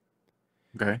 Okay?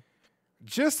 Okay.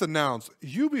 Just announced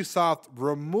Ubisoft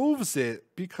removes it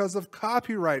because of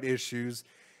copyright issues.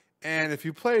 And if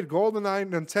you played GoldenEye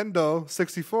Nintendo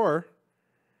 64,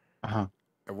 it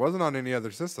wasn't on any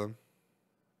other system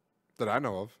that I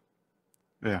know of.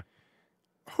 Yeah.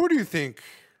 Who do you think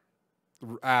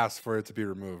asked for it to be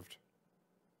removed?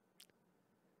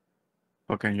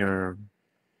 Fucking your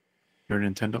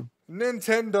Nintendo?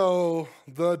 Nintendo,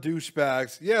 the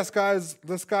douchebags. Yes, guys,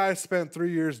 this guy spent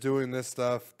 3 years doing this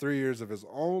stuff, 3 years of his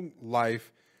own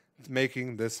life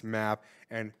making this map,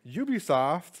 and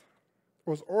Ubisoft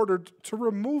was ordered to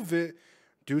remove it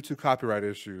due to copyright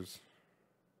issues.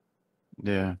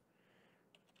 Yeah.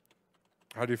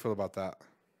 How do you feel about that?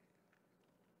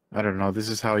 I don't know. This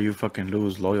is how you fucking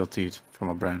lose loyalty from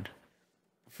a brand.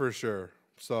 For sure.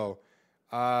 So,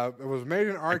 it was made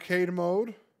in arcade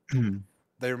mode.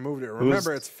 They removed it.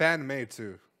 Remember, it's fan made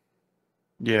too.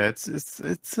 Yeah, it's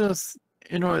just,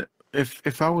 you know,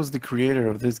 if I was the creator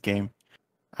of this game,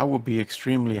 I would be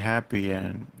extremely happy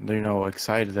and, you know,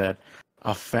 excited that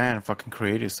a fan fucking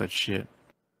created such shit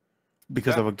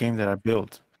because of a game that I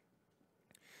built.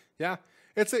 Yeah,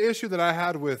 it's an issue that I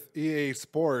had with EA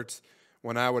Sports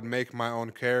when I would make my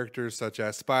own characters such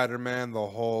as Spider-Man, the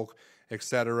Hulk,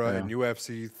 etc., and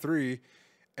UFC 3.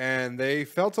 and they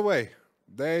felt away.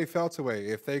 They felt away.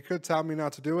 If they could tell me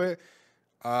not to do it,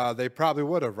 they probably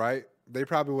would have, right? They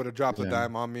probably would have dropped a Yeah.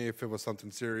 dime on me if it was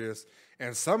something serious.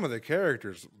 And some of the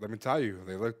characters, let me tell you,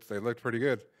 they looked pretty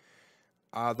good.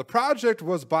 The project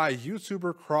was by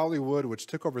YouTuber Crawleywood, which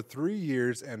took over 3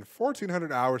 years and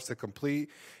 1,400 hours to complete.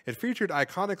 It featured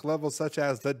iconic levels such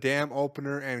as the dam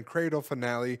opener and cradle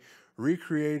finale,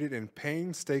 recreated in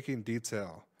painstaking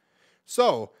detail.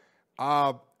 So,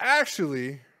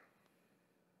 actually,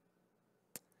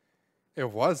 it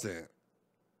wasn't.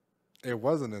 It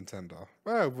wasn't Nintendo.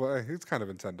 Well, it's kind of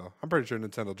Nintendo. I'm pretty sure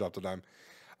Nintendo dropped a dime.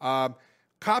 Um,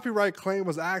 Copyright claim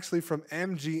was actually from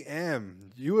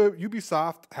MGM.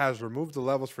 Ubisoft has removed the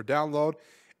levels for download.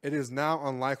 It is now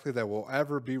unlikely that will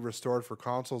ever be restored for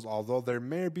consoles, although there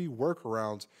may be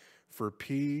workarounds for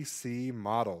PC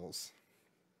models.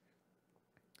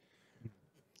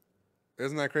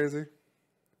 Isn't that crazy?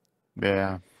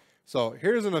 Yeah. So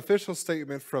here's an official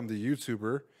statement from the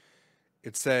YouTuber.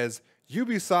 It says,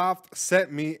 Ubisoft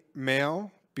sent me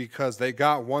mail because they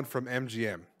got one from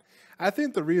MGM. I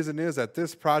think the reason is that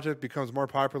this project becomes more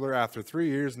popular after 3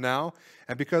 years now,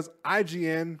 and because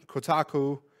IGN,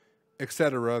 Kotaku,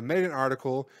 etc. made an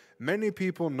article, many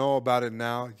people know about it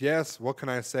now. Yes, what can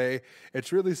I say?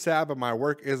 It's really sad, but my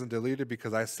work isn't deleted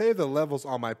because I save the levels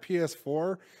on my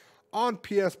PS4, on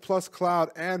PS Plus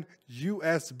Cloud, and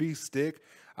USB stick.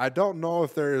 I don't know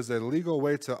if there is a legal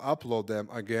way to upload them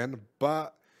again,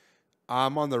 but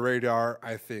I'm on the radar,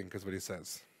 I think, is what he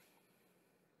says.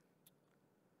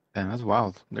 Damn, that's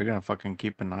wild. They're gonna fucking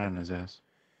keep an eye on his ass.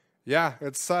 Yeah,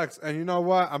 it sucks. And you know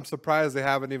what? I'm surprised they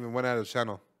haven't even went at his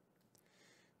channel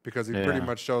because he pretty Yeah.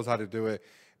 much shows how to do it.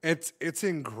 It's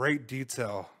in great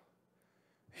detail.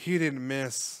 He didn't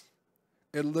miss.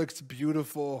 It looks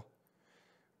beautiful.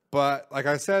 But like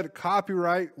I said,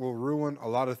 copyright will ruin a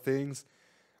lot of things.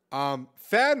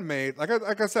 Fan made,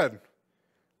 like I said,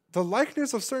 the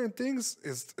likeness of certain things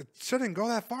it shouldn't go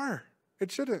that far.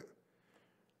 It shouldn't.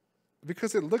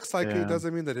 Because it looks like Yeah. it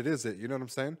doesn't mean that it is it. You know what I'm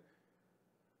saying?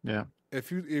 Yeah.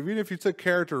 Even if you took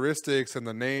characteristics and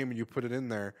the name and you put it in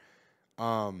there,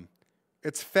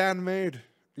 it's fan made.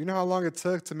 You know how long it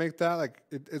took to make that? Like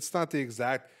it's not the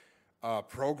exact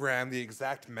program, the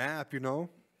exact map. You know,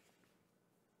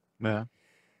 Yeah.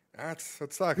 that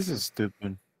sucks. This is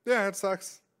stupid. Yeah, it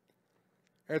sucks.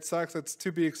 It sucks. It's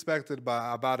to be expected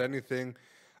by about anything.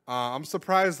 I'm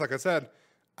surprised. Like I said,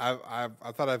 I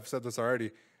thought I've said this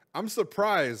already. I'm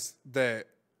surprised that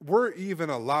we're even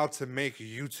allowed to make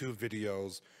YouTube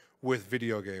videos with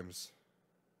video games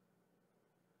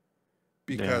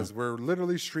because we're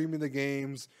literally streaming the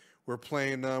games, we're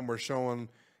playing them, we're showing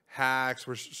hacks,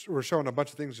 we're showing a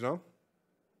bunch of things, you know.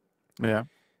 Yeah.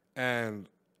 And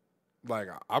like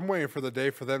I'm waiting for the day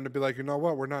for them to be like, you know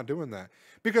what, we're not doing that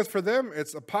because for them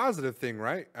it's a positive thing,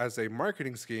 right? As a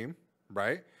marketing scheme,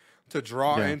 right? To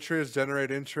draw interest,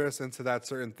 generate interest into that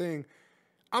certain thing.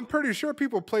 I'm pretty sure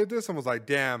people played this and was like,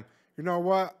 damn, you know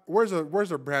what? Where's a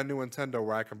brand new Nintendo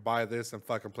where I can buy this and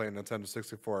fucking play a Nintendo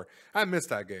 64? I missed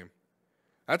that game.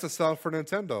 That's a sell for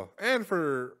Nintendo and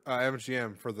for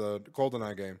MGM for the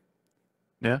GoldenEye game.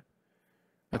 Yeah.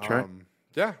 That's right.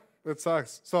 Yeah, it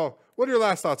sucks. So, what are your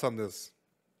last thoughts on this?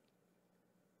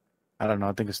 I don't know.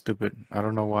 I think it's stupid. I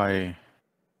don't know why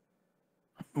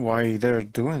they're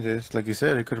doing this. Like you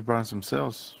said, it could have brought some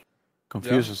sales.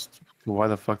 Confused as to why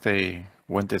the fuck they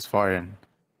went this far and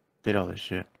did all this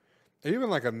shit. Even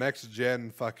like a next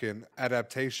gen fucking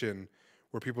adaptation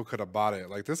where people could have bought it.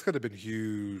 Like this could have been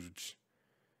huge.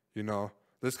 You know,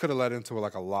 this could have led into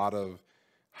like a lot of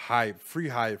hype, free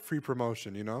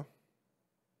promotion. You know.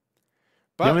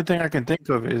 But The only thing I can think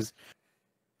of is,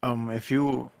 if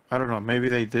you, I don't know, maybe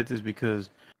they did this because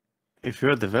if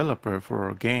you're a developer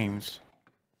for games,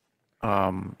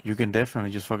 you can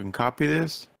definitely just fucking copy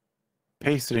this,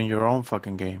 paste it in your own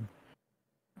fucking game,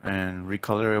 and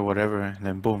recolor it, whatever, and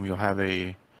then boom, you'll have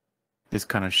this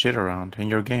kind of shit around in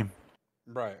your game.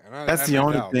 right, That's the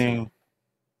only thing.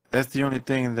 That's the only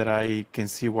thing that I can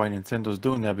see why Nintendo's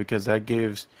doing that, because that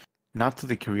gives not to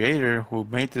the creator who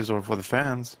made this or for the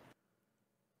fans,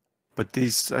 but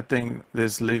I think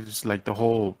this leaves like the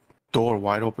whole door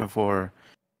wide open for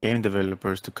game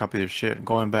developers to copy their shit.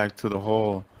 Going back to the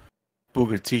whole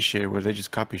Booger T shit where they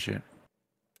just copy shit.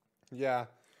 Yeah,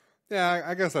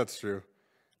 I guess that's true.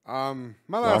 My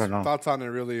I last don't know. thoughts on it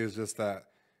really is just that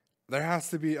there has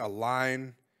to be a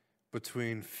line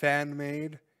between fan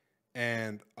made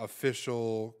and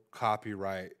official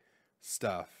copyright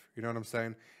stuff. You know what I'm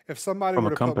saying? If somebody From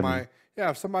were a to put company.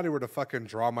 if somebody were to fucking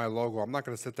draw my logo, I'm not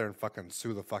gonna sit there and fucking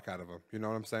sue the fuck out of them. You know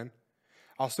what I'm saying?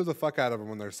 I'll sue the fuck out of them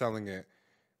when they're selling it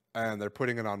and they're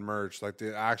putting it on merch, like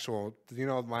the actual,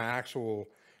 my actual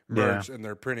Yeah. merch, and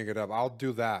they're printing it up. I'll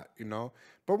do that,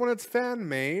 But when it's fan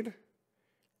made,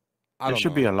 I There don't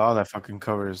should know. be a law that fucking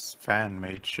covers fan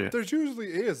made shit. There's usually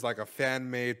is like a fan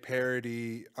made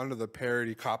parody under the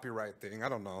parody copyright thing. I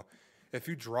don't know. If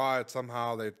you draw it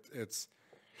somehow, if it's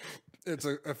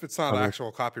not Covered.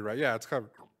 actual copyright, yeah, it's covered.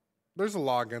 There's a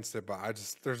law against it, but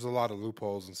there's a lot of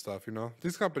loopholes and stuff.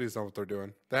 These companies know what they're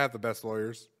doing. They have the best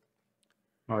lawyers.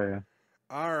 Oh yeah.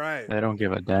 All right. They don't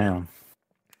give a damn.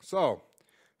 So,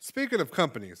 speaking of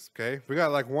companies, okay, we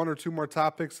got like one or two more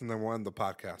topics, and then we'll end the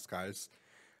podcast, guys.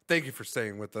 Thank you for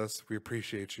staying with us. We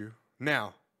appreciate you.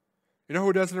 Now, you know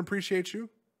who doesn't appreciate you?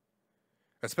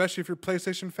 Especially if you're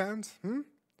PlayStation fans? Who?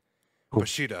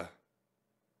 Bushida's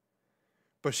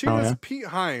yeah? Pete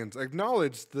Hines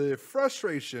acknowledged the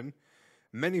frustration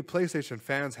many PlayStation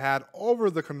fans had over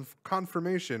the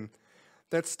confirmation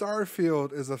that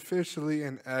Starfield is officially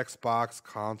an Xbox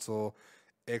console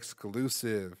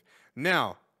exclusive.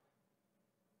 Now,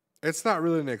 it's not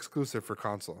really an exclusive for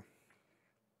console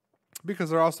because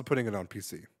they're also putting it on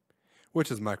PC,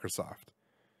 which is Microsoft.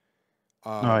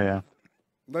 Oh yeah.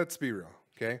 Let's be real,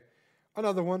 okay?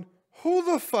 Another one. Who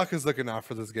the fuck is looking out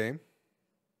for this game?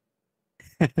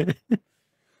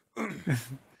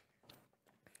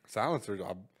 Silencer,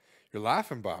 you're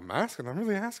laughing, but I'm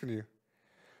really asking you.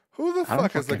 Who the I don't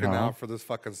fuck is fucking looking know. out for this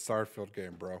fucking Starfield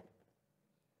game, bro?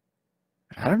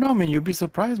 I don't know, man. You'd be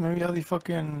surprised. Maybe all these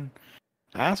fucking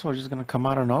assholes just gonna come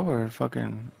out of nowhere.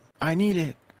 Fucking, I need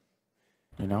it.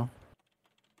 You know.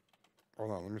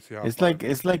 Hold on, let me see how. It's far- like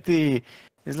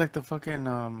the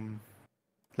fucking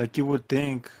like you would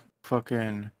think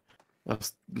fucking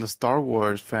the Star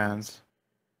Wars fans.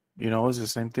 You know, it's the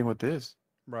same thing with this.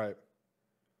 Right.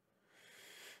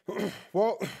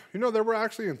 Well, there were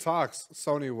actually in talks.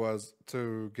 Sony was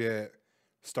to get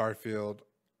Starfield,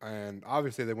 and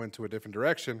obviously they went to a different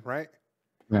direction, right?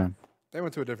 Yeah. They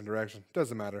went to a different direction.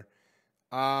 Doesn't matter.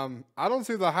 I don't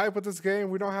see the hype with this game.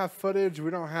 We don't have footage. We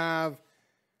don't have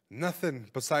nothing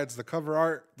besides the cover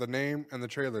art, the name, and the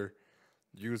trailer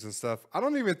used and stuff. I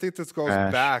don't even think this goes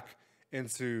Trash. back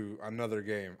into another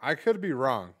game. I could be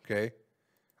wrong, okay?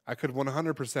 I could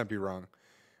 100% be wrong.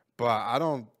 But I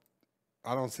don't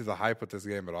see the hype with this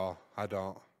game at all. I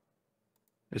don't.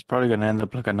 It's probably gonna end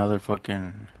up like another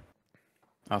fucking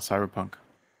Cyberpunk.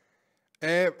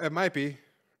 It might be.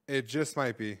 It just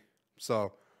might be.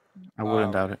 So, I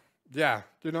wouldn't doubt it. yeah,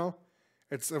 it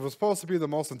was supposed to be the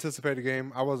most anticipated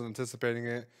game. I wasn't anticipating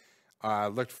it. I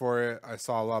looked for it. I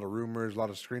saw a lot of rumors, a lot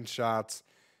of screenshots.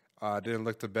 Didn't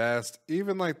look the best.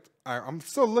 Even like I'm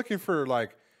still looking for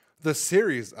like the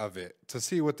series of it to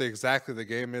see what exactly the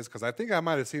game is, because I think I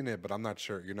might have seen it, but I'm not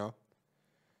sure.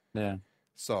 Yeah.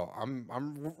 So I'm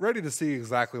ready to see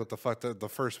exactly what the fuck the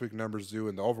first week numbers do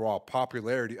and the overall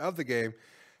popularity of the game,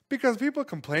 because people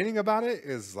complaining about it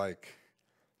is like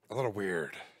a little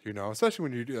weird, especially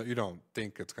when you don't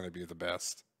think it's going to be the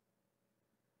best.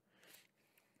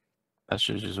 That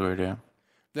shit's just weird, yeah.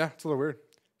 Yeah, it's a little weird.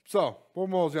 So we'll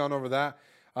mosey on over that.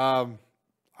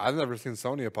 I've never seen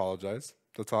Sony apologize.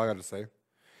 That's all I got to say.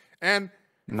 And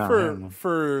No, hell no.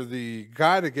 for the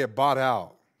guy to get bought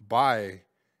out by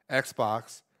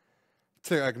Xbox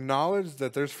to acknowledge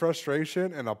that there's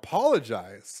frustration and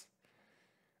apologize,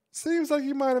 seems like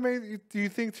you might have made. You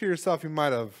think to yourself, you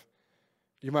might have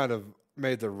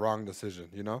made the wrong decision.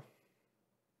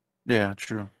 Yeah,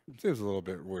 true. Seems a little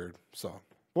bit weird. So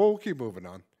we'll keep moving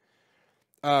on.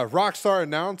 Rockstar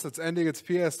announced it's ending its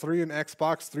PS3 and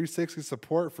Xbox 360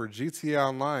 support for GTA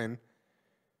Online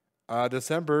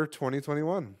December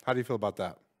 2021. How do you feel about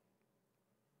that?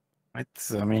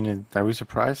 I mean, are we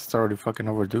surprised? It's already fucking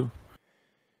overdue.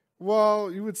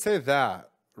 Well, you would say that,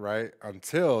 right?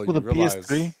 Until you the realize.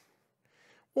 PS3?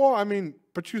 Well, I mean,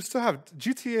 but you still have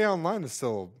GTA Online is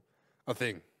still a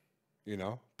thing,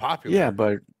 popular. Yeah,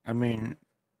 but I mean,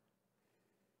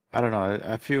 I don't know.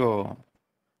 I feel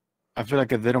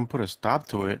like if they don't put a stop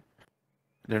to it,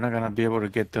 they're not gonna be able to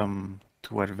get them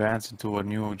to advance into a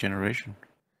new generation.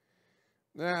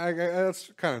 Yeah, that's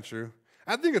kind of true.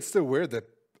 I think it's still weird that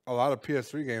a lot of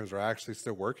PS3 games are actually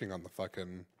still working on the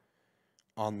fucking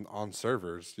on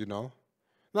servers.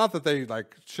 Not that they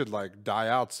should die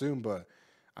out soon, but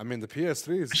I mean the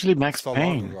PS3 is Actually, Max so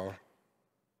Payne. long ago.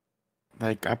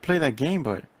 Like, I played that game,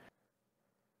 but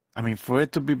I mean, for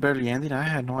it to be barely ending, I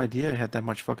had no idea it had that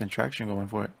much fucking traction going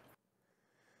for it.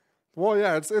 Well,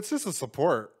 yeah, it's just a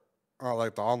support,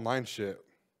 like the online shit.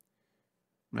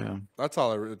 Yeah. That's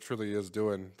all it truly is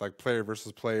doing, like player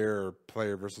versus player or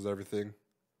player versus everything.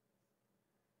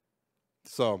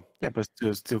 So Yeah, but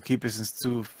still keep it since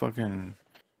two fucking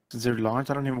Since their launch,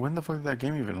 I don't even. When the fuck did that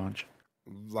game even launch?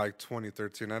 Like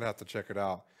 2013. I'd have to check it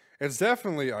out. It's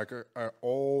definitely like a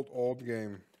old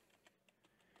game.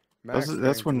 That's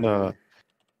when 3.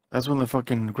 the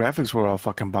fucking graphics were all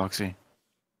fucking boxy.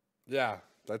 Yeah,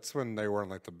 that's when they weren't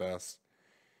like the best.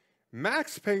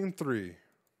 Max Payne 3.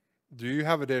 Do you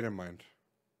have a date in mind?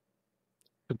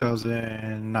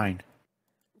 2009.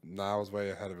 No, I was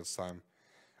way ahead of its time.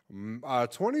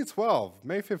 2012,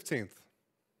 May 15th.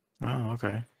 Oh,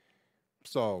 okay.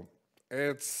 So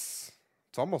it's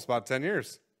almost about 10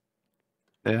 years.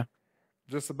 Yeah.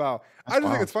 Just about. That's I just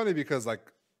think wild. it's funny because like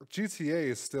GTA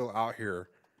is still out here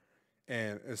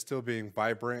and is still being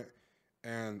vibrant.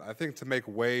 And I think to make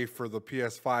way for the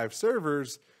PS5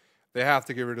 servers, they have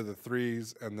to get rid of the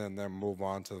 3s and then move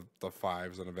on to the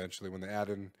 5s. And eventually, when they add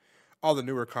in all the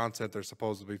newer content they're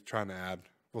supposedly trying to add,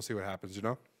 we'll see what happens, you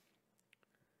know?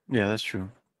 Yeah, that's true.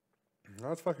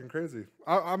 That's fucking crazy.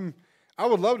 I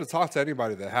would love to talk to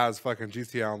anybody that has fucking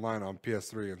GTA Online on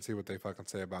PS3 and see what they fucking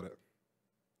say about it.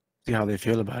 See how they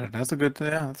feel about it. That's a good.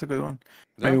 Yeah, that's a good one.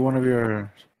 Yeah. Maybe one of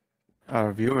your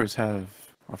viewers have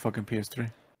a fucking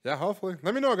PS3. Yeah, hopefully.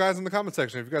 Let me know, guys, in the comment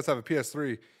section if you guys have a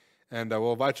PS3, and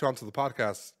we'll invite you onto the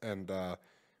podcast. And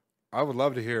I would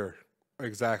love to hear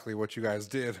exactly what you guys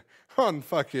did on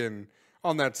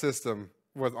that system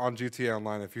on GTA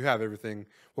Online. If you have everything,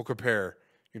 we'll compare.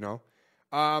 You know,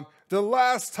 the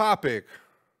last topic.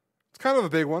 It's kind of a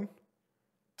big one.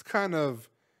 It's kind of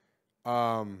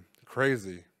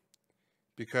crazy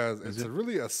because it's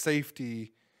really a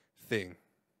safety thing.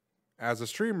 As a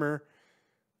streamer.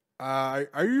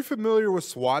 Are you familiar with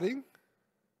swatting?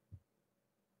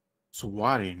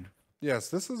 Swatting. Yes,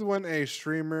 this is when a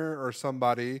streamer or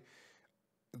somebody,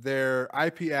 their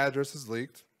IP address is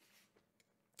leaked,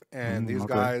 and these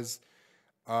okay. guys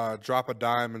drop a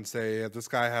dime and say, yeah, this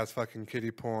guy has fucking kiddie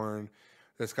porn,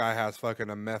 this guy has fucking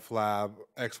a meth lab,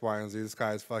 X, Y, and Z, this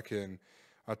guy's fucking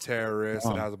a terrorist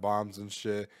that has bombs and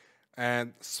shit,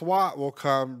 and SWAT will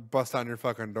come bust down your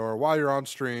fucking door while you're on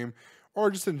stream, or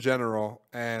just in general,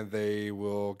 and they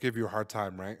will give you a hard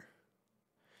time, right?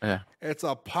 Yeah. It's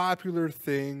a popular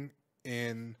thing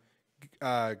in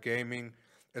gaming.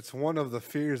 It's one of the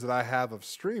fears that I have of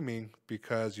streaming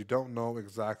because you don't know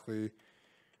exactly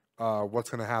what's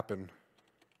going to happen.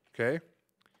 Okay?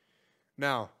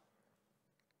 Now,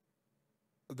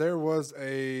 there was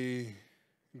a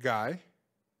guy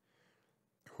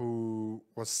who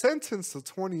was sentenced to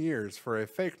 20 years for a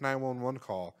fake 911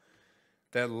 call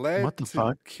that led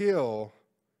to kill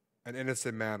an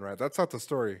innocent man, right? That's not the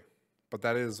story, but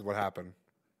that is what happened,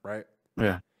 right?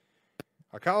 Yeah.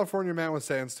 A California man was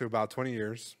sentenced to about 20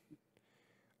 years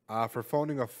for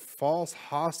phoning a false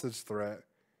hostage threat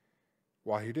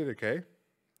while he did it, okay?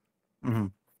 Mm-hmm.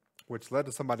 Which led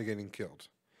to somebody getting killed.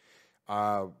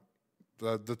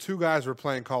 The two guys were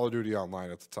playing Call of Duty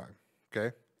online at the time,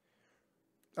 okay?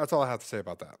 That's all I have to say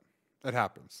about that. It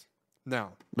happens.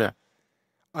 Now, Yeah.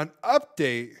 an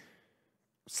update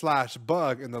 /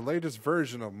 bug in the latest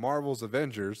version of Marvel's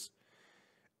Avengers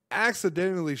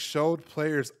accidentally showed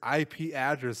players' IP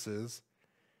addresses,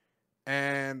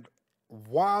 and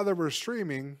while they were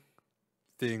streaming,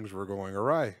 things were going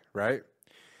awry, right?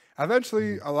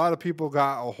 Eventually, a lot of people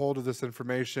got a hold of this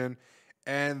information,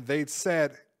 and they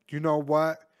said, you know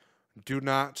what? Do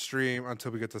not stream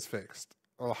until we get this fixed.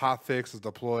 A hot fix is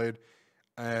deployed,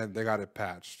 and they got it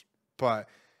patched. But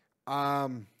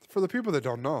for the people that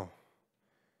don't know,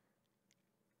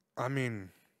 I mean,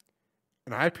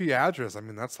 an IP address. I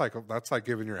mean, that's like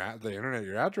giving the internet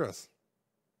your address.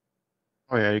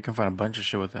 Oh yeah, you can find a bunch of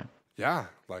shit with that. Yeah,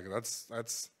 like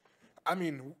that's. I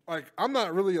mean, like I'm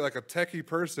not really like a techie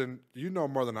person. You know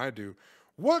more than I do.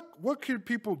 What can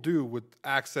people do with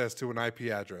access to an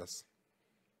IP address?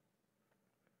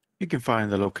 You can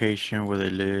find the location where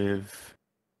they live,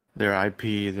 their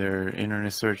IP, their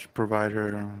internet search provider,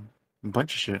 a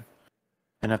bunch of shit.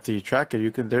 And after you track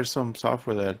it, there's some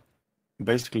software that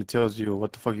basically tells you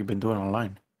what the fuck you've been doing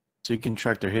online. So you can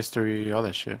track their history, all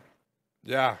that shit.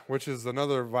 Yeah, which is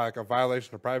another like a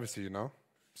violation of privacy, you know?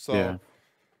 So Yeah.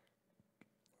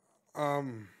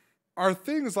 Are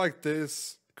things like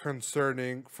this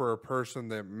concerning for a person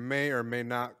that may or may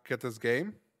not get this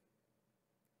game?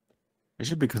 It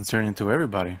should be concerning to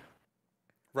everybody.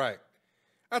 Right.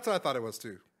 That's what I thought it was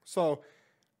too. So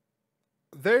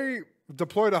they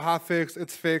deployed a hotfix.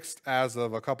 It's fixed as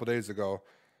of a couple days ago.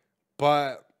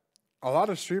 But a lot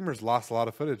of streamers lost a lot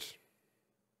of footage.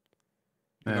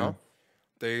 You know?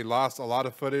 They lost a lot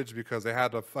of footage because they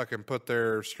had to fucking put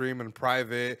their stream in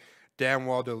private, damn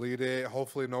well delete it.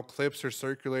 Hopefully no clips are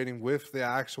circulating with the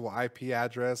actual IP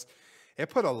address. It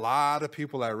put a lot of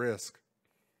people at risk.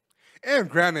 And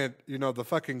granted, you know, the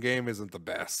fucking game isn't the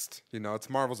best. You know, it's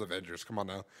Marvel's Avengers. Come on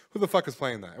now. Who the fuck is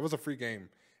playing that? It was a free game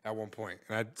at one point,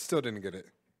 and I still didn't get it.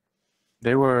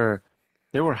 They were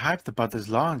hyped about this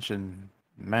launch, and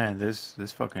man, this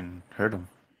fucking hurt them.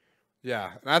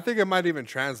 Yeah, and I think it might even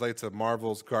translate to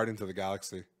Marvel's Guardians of the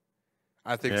Galaxy.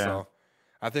 I think so.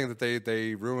 I think that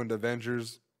they ruined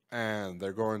Avengers, and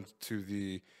they're going to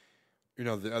the, you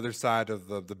know, the other side of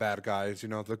the bad guys. You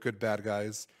know, the good bad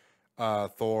guys,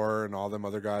 Thor and all them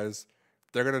other guys.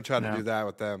 They're gonna try to do that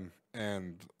with them,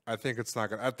 and I think it's not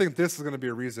gonna. I think this is gonna be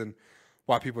a reason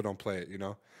why people don't play it. You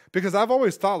know, because I've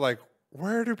always thought like,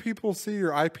 where do people see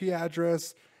your IP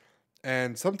address?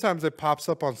 And sometimes it pops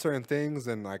up on certain things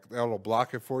and like it'll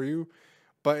block it for you.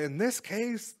 But in this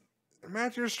case,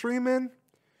 imagine you're streaming,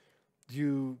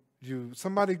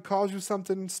 somebody calls you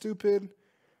something stupid,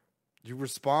 you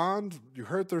respond, you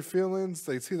hurt their feelings,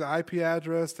 they see the IP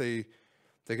address, they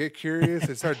get curious,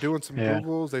 they start doing some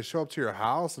Googles, they show up to your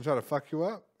house and try to fuck you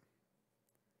up.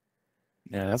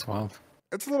 Yeah, that's wild.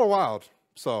 It's a little wild.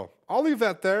 So I'll leave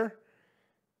that there.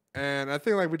 And I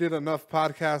think like we did enough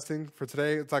podcasting for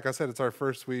today. It's like I said, it's our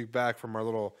first week back from our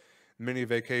little mini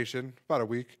vacation, about a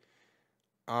week.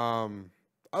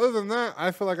 Other than that,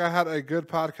 I feel like I had a good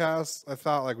podcast. I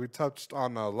thought like we touched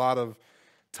on a lot of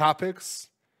topics.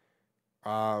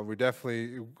 We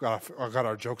definitely got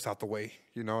our jokes out the way.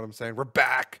 You know what I'm saying? We're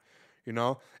back, you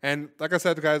know? And like I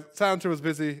said, guys, Silencer was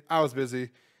busy. I was busy.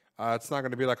 It's not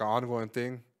going to be like an ongoing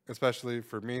thing, especially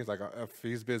for me. Like if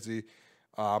he's busy,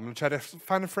 I'm going to try to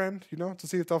find a friend, you know, to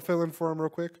see if they'll fill in for him real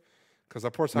quick. Because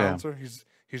that poor Silencer, he's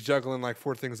juggling like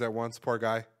 4 things at once. Poor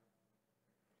guy.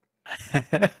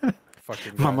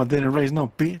 Fucking guy. Mama didn't raise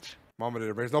no bitch. Mama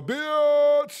didn't raise no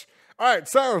bitch. All right,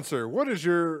 Silencer, what is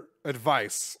your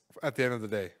advice at the end of the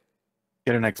day?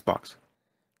 Get an Xbox.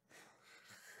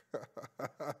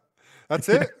 That's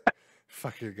it?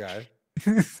 Fucking guy.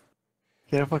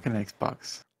 Get a fucking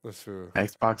Xbox. Let's do.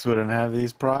 Xbox wouldn't have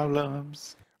these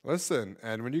problems. Listen,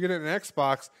 and when you get an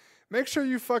Xbox, make sure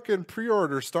you fucking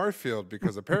pre-order Starfield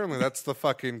because apparently that's the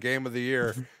fucking game of the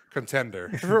year contender.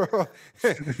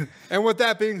 And with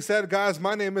that being said, guys,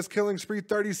 my name is Killing Spree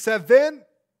 37.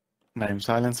 Name's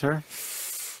Silencer.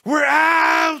 We're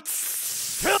out!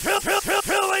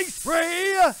 Killing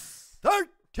Spree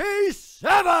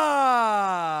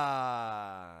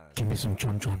 37! Give me some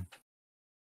chon chon.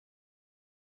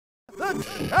 The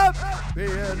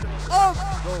champion of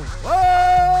the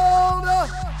world,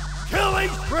 Killing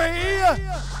Spree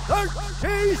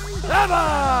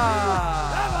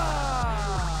 37!